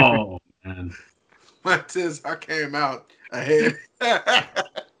 Oh, man. My says I came out ahead.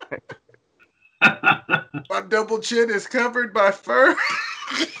 My double chin is covered by fur.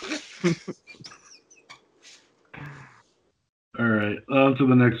 All right, on to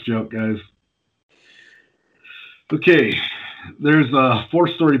the next joke, guys. Okay, there's a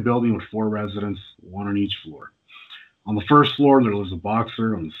 4-story building with 4 residents, 1 on each floor. On the first floor, there lives a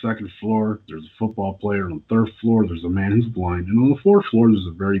boxer. On the second floor, there's a football player. On the third floor, there's a man who's blind. And on the fourth floor, there's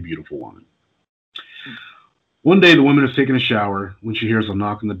a very beautiful woman. One day, the woman is taking a shower when she hears a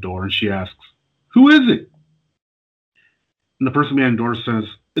knock on the door, and she asks, "Who is it?" And the person behind the door says,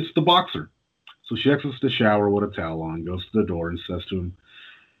 "It's the boxer." So she exits the shower with a towel on, goes to the door, and says to him,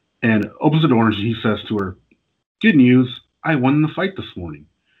 and opens the door, and he says to her, "Good news, I won the fight this morning."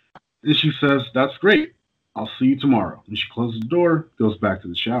 And she says, "That's great. I'll see you tomorrow." And she closes the door, goes back to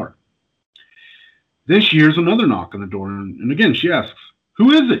the shower. Then she hears another knock on the door, and again she asks,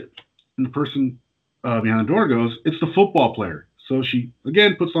 "Who is it?" And the person behind the door goes, "It's the football player." So she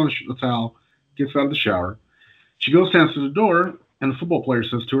again puts on a towel, gets out of the shower. She goes to answer the door, and the football player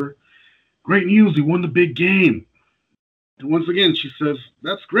says to her, "Great news, we won the big game." And once again she says,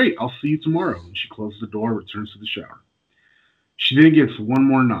 "That's great, I'll see you tomorrow." And she closes the door, returns to the shower. She then gets one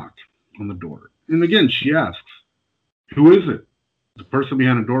more knock on the door. And again, she asks, "Who is it?" The person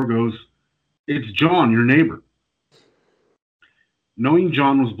behind the door goes, "It's John, your neighbor." Knowing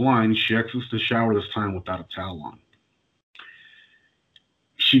John was blind, she exits the shower this time without a towel on.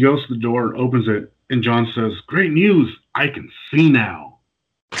 She goes to the door, opens it, and John says, "Great news, I can see now."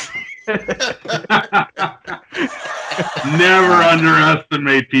 Never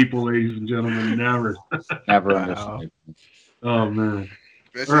underestimate people, ladies and gentlemen. Never. Never underestimate. Oh, man.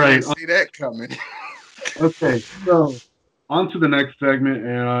 Bet All you right. didn't see that coming. Okay, so on to the next segment,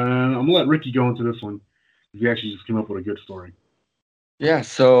 and I'm going to let Ricky go into this one. He actually just came up with a good story. Yeah,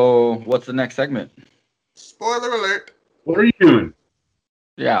 so what's the next segment? Spoiler alert. What are you doing?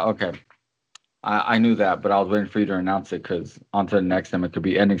 Yeah, okay. I knew that, but I was waiting for you to announce it because on to the next segment could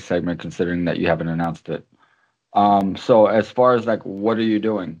be ending segment considering that you haven't announced it. So as far as like, what are you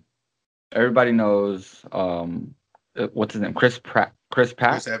doing? Everybody knows, what's his name? Chris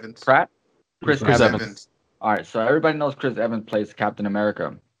Evans. Chris Evans. All right, so everybody knows Chris Evans plays Captain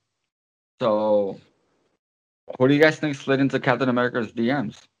America. So who do you guys think slid into Captain America's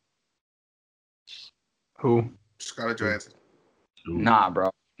DMs? Who? Scarlett Johansson. Nah, bro.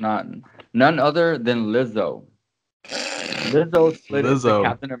 None other than Lizzo. Lizzo slid into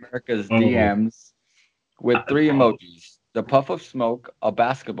Captain America's DMs with 3 emojis: the puff of smoke, a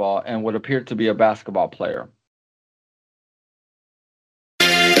basketball, and what appeared to be a basketball player.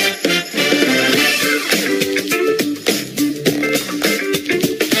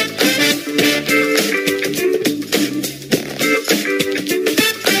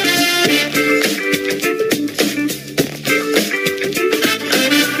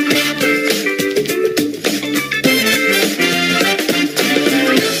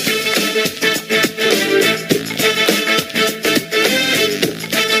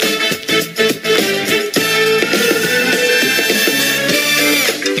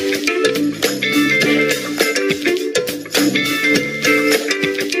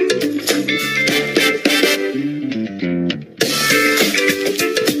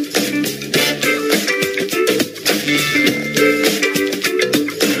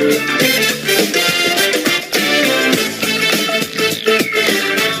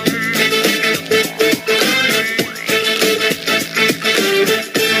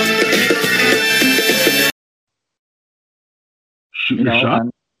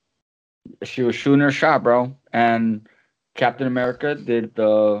 She was shooting her shot, bro. And Captain America did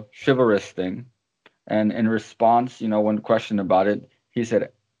the chivalrous thing. And in response, when questioned about it, he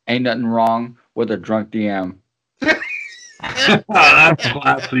said, "Ain't nothing wrong with a drunk DM." That's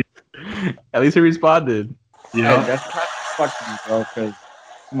classy. At least he responded. Yeah, hey, that's classy, bro. Because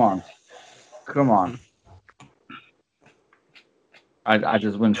come on. I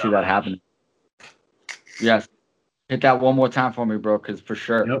just wouldn't see that happening. Yes, hit that one more time for me, bro. Because for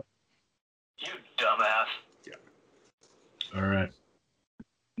sure. Yep. You dumbass. Yeah. All right.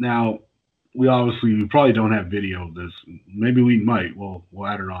 Now, we probably don't have video of this. Maybe we might. We'll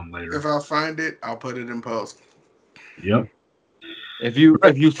add it on later. If I find it, I'll put it in post. Yep. If you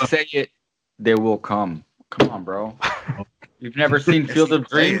say it, they will come. Come on, bro. You've never seen Field of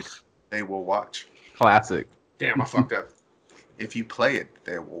Dreams? They will watch. Classic. Damn, I fucked up. If you play it,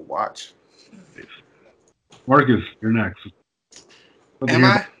 they will watch. Marcus, you're next. Am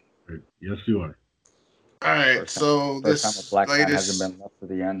I? Yes, you are. All right, so first time a black man latest... hasn't been left to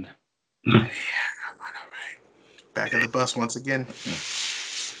the end. Yeah, all right. Back of the bus once again.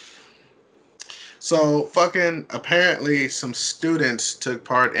 So, apparently some students took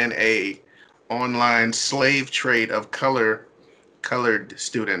part in a online slave trade of colored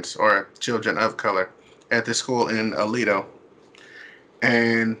students or children of color at the school in Alito.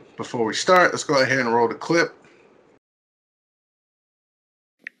 And before we start, let's go ahead and roll the clip.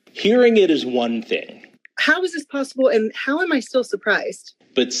 Hearing it is one thing. how is this possible, and how am I still surprised?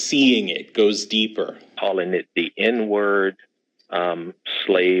 But seeing it goes deeper. Calling it the N-word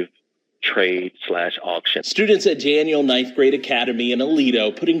slave trade / auction. Students at Daniel 9th Grade Academy in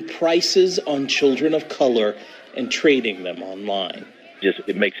Aledo putting prices on children of color and trading them online.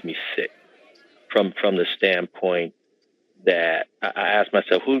 It makes me sick from the standpoint that I ask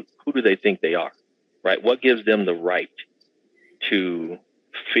myself, who do they think they are, right? What gives them the right to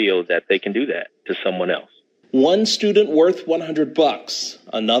feel that they can do that to someone else? One student worth $100,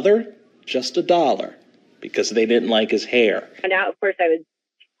 another just $1 because they didn't like his hair. And now, of course, I was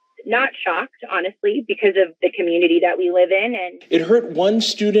not shocked, honestly, because of the community that we live in. And it hurt one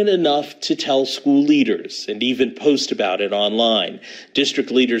student enough to tell school leaders and even post about it online.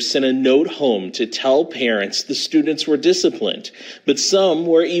 District leaders sent a note home to tell parents the students were disciplined, but some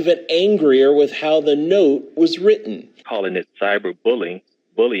were even angrier with how the note was written. Calling it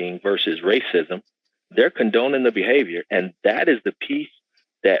bullying versus racism. They're condoning the behavior, and that is the piece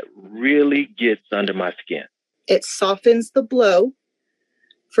that really gets under my skin. It softens the blow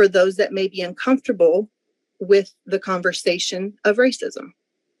for those that may be uncomfortable with the conversation of racism.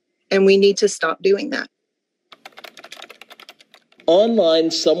 And we need to stop doing that.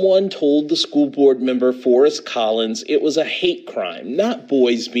 Online, someone told the school board member Forrest Collins it was a hate crime, not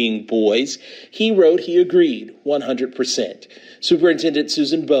boys being boys. He wrote he agreed 100%. Superintendent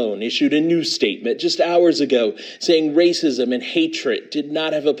Susan Bone issued a news statement just hours ago saying racism and hatred did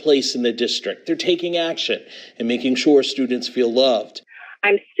not have a place in the district. They're taking action and making sure students feel loved.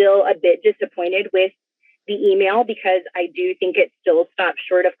 I'm still a bit disappointed with the email because I do think it still stops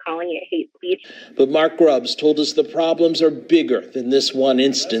short of calling it hate speech. But Mark Grubbs told us the problems are bigger than this one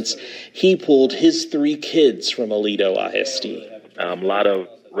instance. He pulled his 3 kids from Aledo ISD. A lot of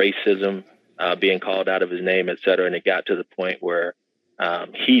racism being called out of his name, et cetera, and it got to the point where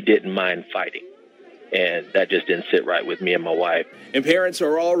he didn't mind fighting. And that just didn't sit right with me and my wife. And parents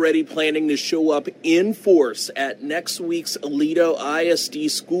are already planning to show up in force at next week's Aledo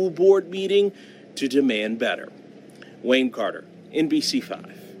ISD school board meeting to demand better. Wayne Carter,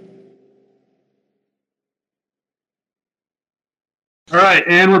 NBC5. All right,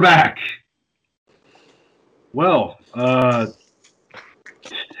 and we're back. Well, I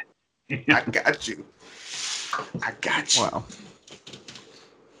got you. Wow.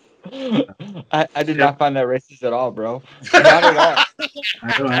 I did not find that racist at all, bro. Not at all.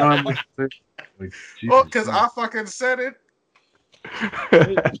 I don't well, because I fucking said it.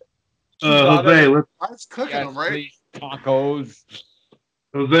 Jose, let's cooking them, right? Tacos.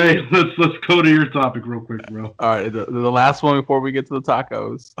 Jose, let's go to your topic real quick, bro. All right, the last one before we get to the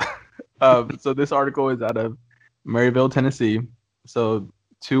tacos. So this article is out of Maryville, Tennessee. So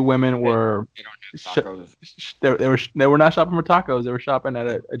 2 women were they were not shopping for tacos. They were shopping at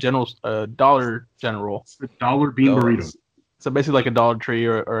a general Dollar General. Dollar Bean burrito. So basically like a Dollar Tree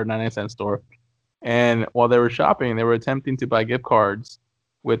or a 99-cent store. And while they were shopping, they were attempting to buy gift cards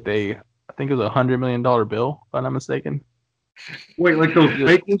with I think it was $100 million bill, if I'm not mistaken. Wait, like those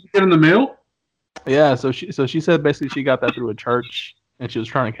fake ones you get in the mail? Yeah. So she said basically she got that through a church, and she was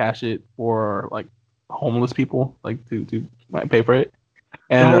trying to cash it for like homeless people, like to might pay for it.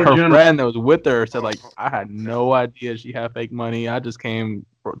 And her friend that was with her said, like, I had no idea she had fake money. I just came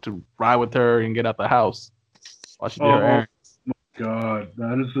to ride with her and get out the house while she did her errands. Oh, my God.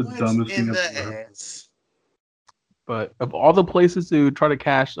 That is the dumbest thing I've ever heard. But of all the places to try to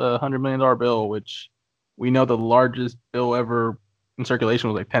cash a $100 million bill, which we know the largest bill ever in circulation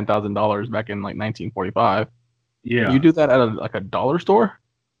was like $10,000 back in like 1945. Yeah. You do that at a dollar store?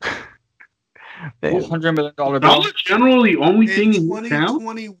 $100 million bill. Dollar General, the only thing in town?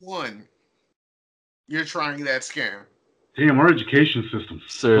 2021, you're trying that scam. Damn, our education system.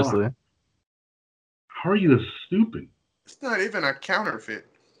 Seriously. How are you this stupid? It's not even a counterfeit.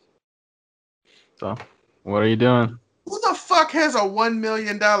 So, what are you doing? Who the fuck has a $1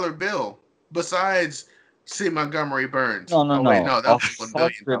 million bill besides C. Montgomery Burns? No. Wait, no, that's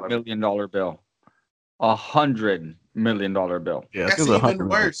 $100 million bill. $100 million bill. Yeah, that's even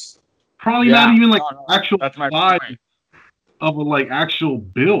worse. Probably not even like actual size of a like actual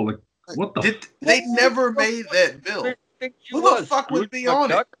bill. Like what the? They never made that bill. Who the fuck would be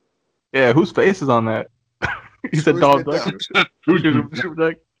on it? Yeah, whose face is on that? You said Donald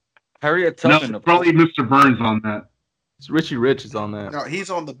Duck. Harriet Tubman. No, probably Mr. Burns on that. It's Richie Rich is on that. No,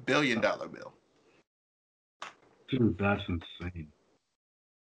 he's on the $1 billion bill. Dude, that's insane.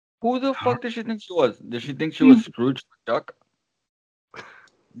 Who the fuck did she think she was? Did she think she was Scrooge McDuck?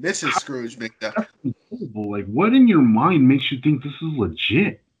 This is Scrooge McDuck. Like, what in your mind makes you think this is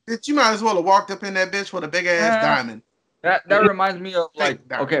legit? Bitch, you might as well have walked up in that bitch with a big ass diamond. That reminds me of like,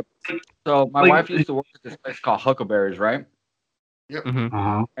 okay, so my wife used to work at this place called Huckleberries, right? Yep.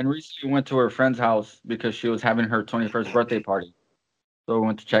 And recently went to her friend's house because she was having her 21st birthday party. So we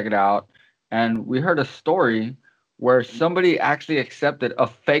went to check it out, and we heard a story where somebody actually accepted a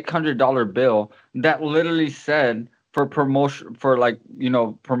fake $100 bill that literally said for promotion, for like, you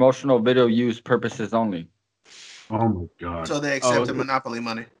know, promotional video use purposes only. Oh my god! So they accepted Monopoly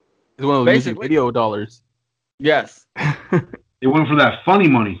money. It's one of those music video dollars. Yes. They went for that funny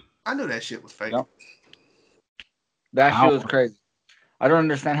money. I knew that shit was fake. Yep. That shit was crazy. I don't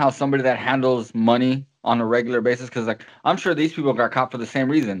understand how somebody that handles money on a regular basis, because like I'm sure these people got caught for the same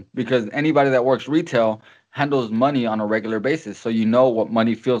reason, because anybody that works retail handles money on a regular basis, so you know what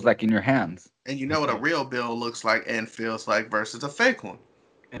money feels like in your hands. And you know what a real bill looks like and feels like versus a fake one.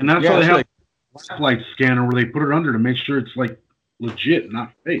 And that's why they have like scanner where they put it under to make sure it's like legit,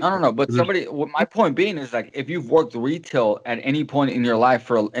 not fake. I don't know, but somebody. My point being is like if you've worked retail at any point in your life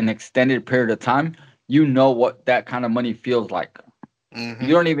for an extended period of time, you know what that kind of money feels like. Mm-hmm.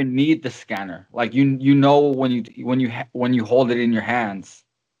 You don't even need the scanner. Like you know when you hold it in your hands,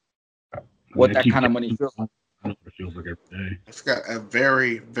 what that kind of money feels like. I know what it feels like every day. It's got a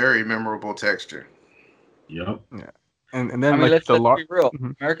very, very memorable texture. Yep. Yeah. And then I mean, like let's the be real.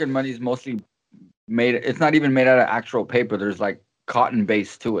 American money is mostly made. It's not even made out of actual paper. There's like cotton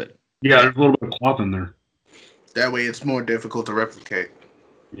base to it. Yeah, there's a little bit of cloth in there. That way, it's more difficult to replicate.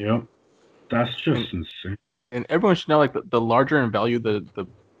 Yep. That's just insane. And everyone should know, like the larger in value the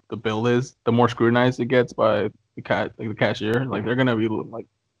bill is, the more scrutinized it gets by the cashier. Like they're gonna be like,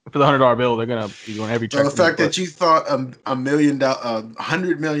 for the $100 bill, they're gonna be doing every check. So the fact that you thought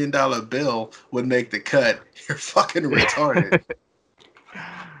 $100 million bill would make the cut, you're fucking retarded.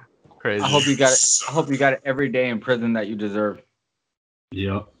 Crazy. I hope you got it. I hope you got it every day in prison that you deserve.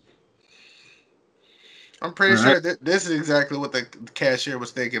 Yep. I'm pretty sure that this is exactly what the cashier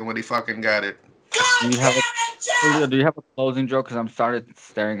was thinking when he fucking got it. Do you have a closing joke? Because I'm started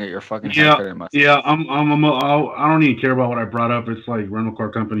staring at your fucking Yeah, haircut. yeah. I don't even care about what I brought up. It's like rental car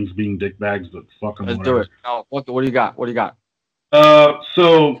companies being dickbags, but fuck them. Let's do it. No, what do you got? What do you got?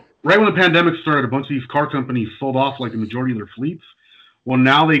 So right when the pandemic started, a bunch of these car companies sold off like the majority of their fleets. Well,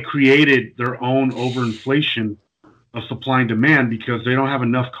 now they created their own overinflation of supply and demand because they don't have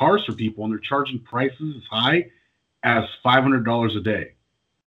enough cars for people, and they're charging prices as high as $500 a day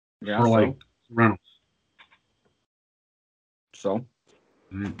for like rentals. So,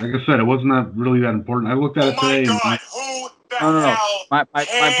 like I said, it wasn't that really that important. I looked at it today. No.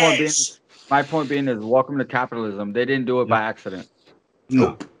 My point being is, welcome to capitalism. They didn't do it by accident.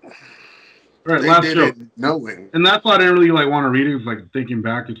 Nope. All right, They last did joke. it knowing. And that's why I didn't really like want to read it. It's like thinking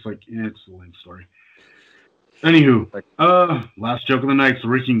back, it's like, it's a lame story. Anywho, last joke of the night, so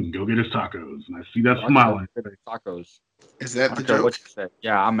Ricky can go get his tacos. And I see that smiling. Tacos. Is that the Okay, joke? what you say?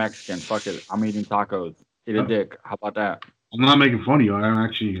 Yeah, I'm Mexican. Fuck it. I'm eating tacos. Eat a dick. How about that? I'm not making fun of you.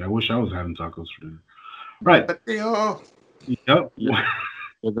 I wish I was having tacos for dinner. Right. Yep.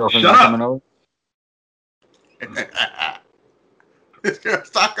 Your girlfriend's Shut not up. coming over? This girl's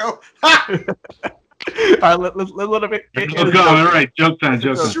taco. All right, let's let him. All right, joke time.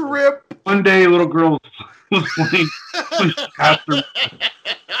 Shrimp. One day, a little girl was playing.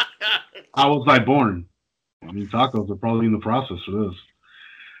 How was I born? I mean, tacos are probably in the process for this.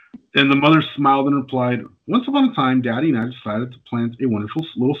 And the mother smiled and replied, "Once upon a time, Daddy and I decided to plant a wonderful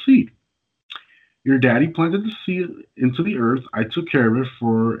little seed. Your daddy planted the seed into the earth. I took care of it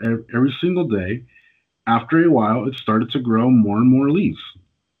for every single day. After a while, it started to grow more and more leaves.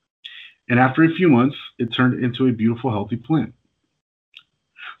 And after a few months, it turned into a beautiful, healthy plant.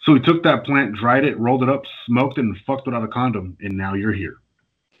 So we took that plant, dried it, rolled it up, smoked it, and fucked without a condom. And now you're here."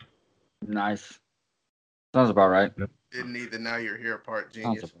 Nice. Sounds about right. Didn't need the now you're here part,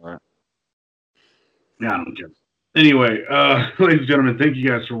 genius. Sounds about right. Yeah, I don't care. Anyway, ladies and gentlemen, thank you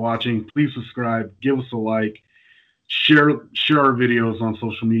guys for watching. Please subscribe, give us a like, share our videos on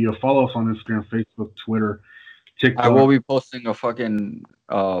social media, follow us on Instagram, Facebook, Twitter, TikTok. I will be posting a fucking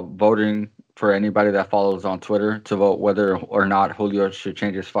voting for anybody that follows on Twitter to vote whether or not Julio should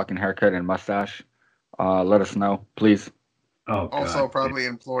change his fucking haircut and mustache. Let us know, please. Oh, Also, probably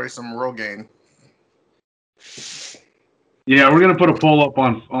employ some Rogaine. Yeah, we're gonna put a poll up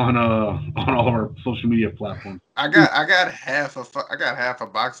on all of our social media platforms. I got half a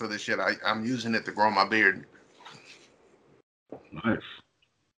box of this shit. I'm using it to grow my beard. Nice.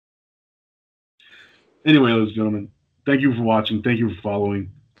 Anyway, ladies and gentlemen, thank you for watching. Thank you for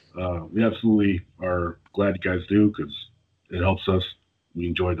following. We absolutely are glad you guys do because it helps us. We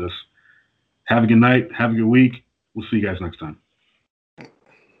enjoyed this. Have a good night. Have a good week. We'll see you guys next time. All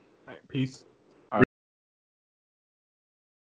right, peace.